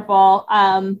wonderful.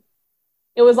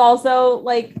 It was also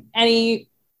like any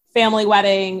family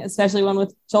wedding, especially one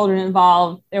with children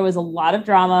involved. There was a lot of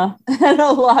drama and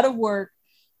a lot of work,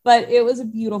 but it was a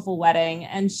beautiful wedding.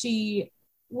 And she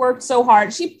worked so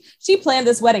hard. She planned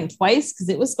this wedding twice because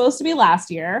it was supposed to be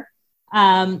last year.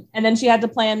 And then she had to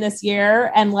plan this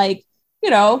year and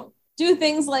do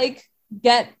things like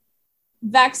get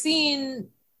vaccine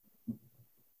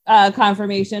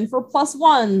confirmation for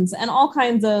 +1s and all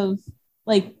kinds of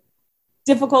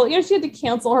difficult, she had to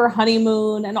cancel her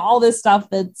honeymoon and all this stuff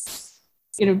that's,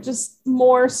 just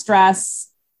more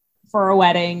stress for a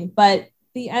wedding. But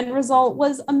the end result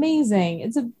was amazing.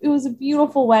 It was a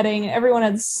beautiful wedding. Everyone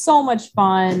had so much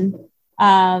fun.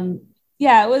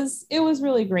 Yeah, it was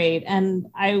really great. And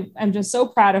I'm just so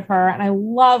proud of her, and I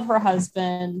love her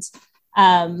husband.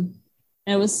 And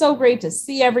it was so great to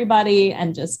see everybody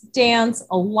and just dance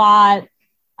a lot.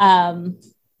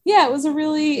 Yeah, it was a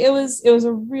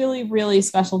really, really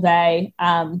special day.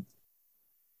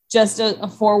 Just a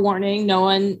forewarning, no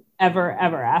one ever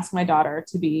asked my daughter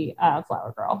to be a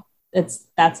flower girl.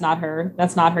 That's not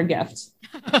her gift.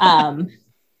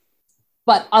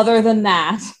 But other than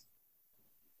that,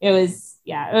 it was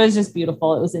just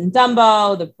beautiful. It was in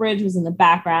Dumbo. The bridge was in the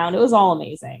background. It was all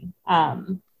amazing.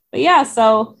 But yeah,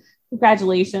 so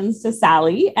congratulations to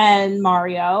Sally and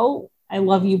Mario. I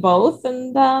love you both.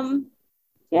 And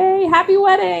yay, happy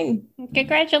wedding.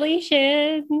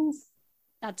 Congratulations.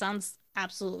 That sounds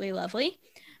absolutely lovely.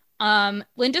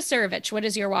 Linda Surovich, what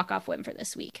is your walk-off win for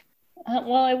this week?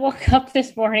 Well, I woke up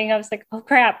this morning. I was like, oh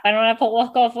crap, I don't have a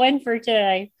walk-off win for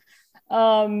today.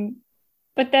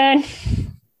 But then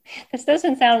this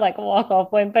doesn't sound like a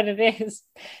walk-off win, but it is.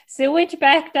 Sewage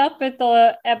backed up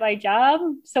at my job,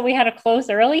 so we had to close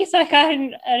early. So I got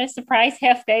a surprise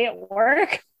half day at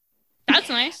work. That's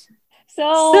nice.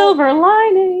 So silver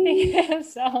lining. Yeah,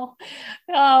 so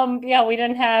we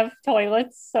didn't have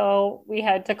toilets, so we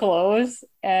had to close.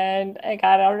 And I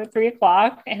got out at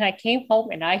 3:00, and I came home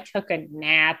and I took a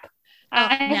nap.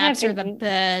 Naps are the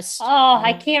best.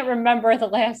 I can't remember the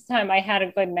last time I had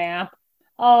a good nap.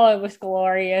 Oh, it was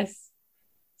glorious.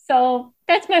 So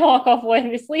that's my walk-off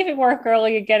win. Just leaving work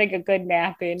early and getting a good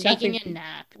nap in. Taking a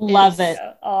nap. Love it.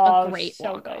 A great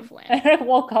walk-off win. I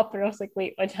woke up and I was like,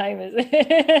 wait, what time is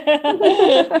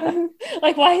it?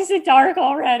 Like, why is it dark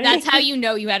already? That's how you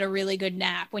know you had a really good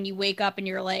nap, when you wake up and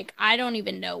you're like, I don't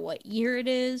even know what year it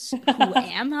is. Who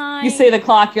am I? You say the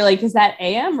clock, you're like, is that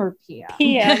AM or PM?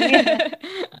 Yeah.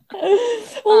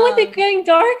 Well, with it getting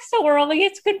dark so early,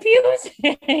 it's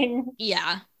confusing.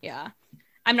 Yeah.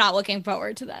 I'm not looking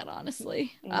forward to that,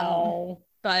 honestly. No.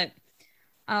 But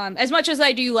as much as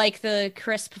I do like the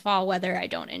crisp fall weather, I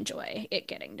don't enjoy it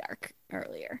getting dark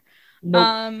earlier.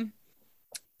 Nope.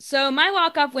 So my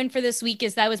walk-off win for this week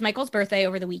is that was Michael's birthday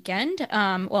over the weekend,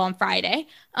 on Friday,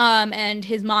 and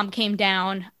his mom came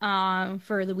down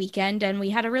for the weekend, and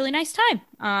we had a really nice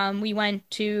time. We went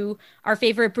to our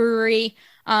favorite brewery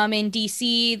in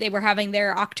DC. They were having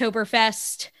their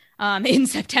Oktoberfest in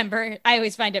September. I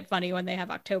always find it funny when they have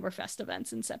Oktoberfest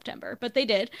events in September, but they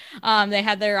did. They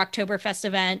had their Oktoberfest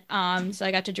event, so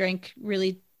I got to drink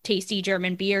really tasty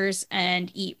German beers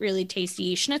and eat really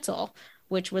tasty schnitzel,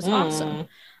 which was awesome.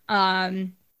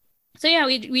 So yeah,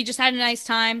 we just had a nice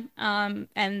time,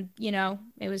 and you know,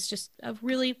 it was just a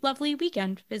really lovely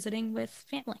weekend visiting with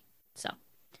family. So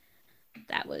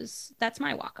that's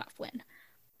my walk-off win.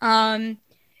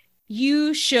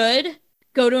 You should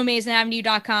go to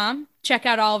amazingavenue.com, check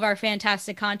out all of our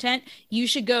fantastic content. You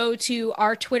should go to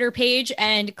our Twitter page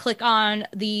and click on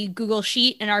the Google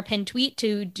Sheet and our pinned tweet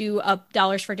to do a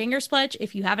Dollars for Dingers pledge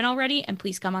if you haven't already, and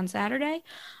please come on Saturday.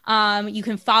 You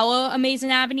can follow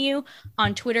Amazing Avenue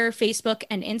on Twitter, Facebook,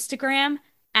 and Instagram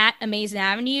at Amazing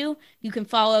Avenue. You can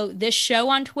follow this show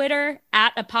on Twitter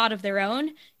at A Pod of Their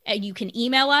Own. You can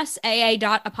email us,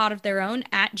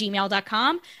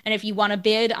 aa.apodoftheirown@gmail.com. And if you want to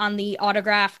bid on the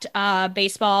autographed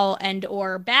baseball and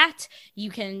or bat,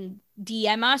 you can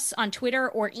DM us on Twitter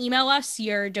or email us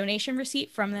your donation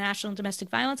receipt from the National Domestic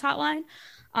Violence Hotline.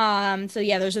 So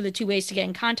yeah, those are the two ways to get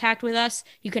in contact with us.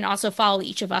 You can also follow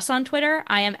each of us on Twitter.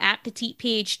 I am at Petite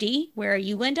PhD. Where are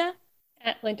you, Linda?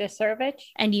 At Linda Servich.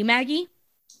 And you, Maggie?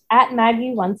 At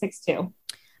Maggie162.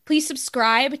 Please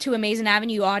subscribe to Amazing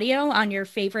Avenue Audio on your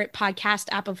favorite podcast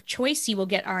app of choice. You will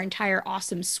get our entire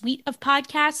awesome suite of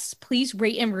podcasts. Please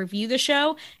rate and review the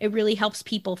show. It really helps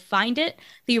people find it.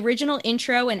 The original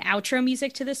intro and outro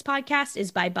music to this podcast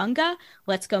is by Bunga.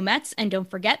 Let's go Mets. And don't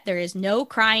forget, there is no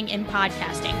crying in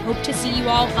podcasting. Hope to see you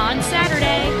all on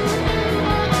Saturday.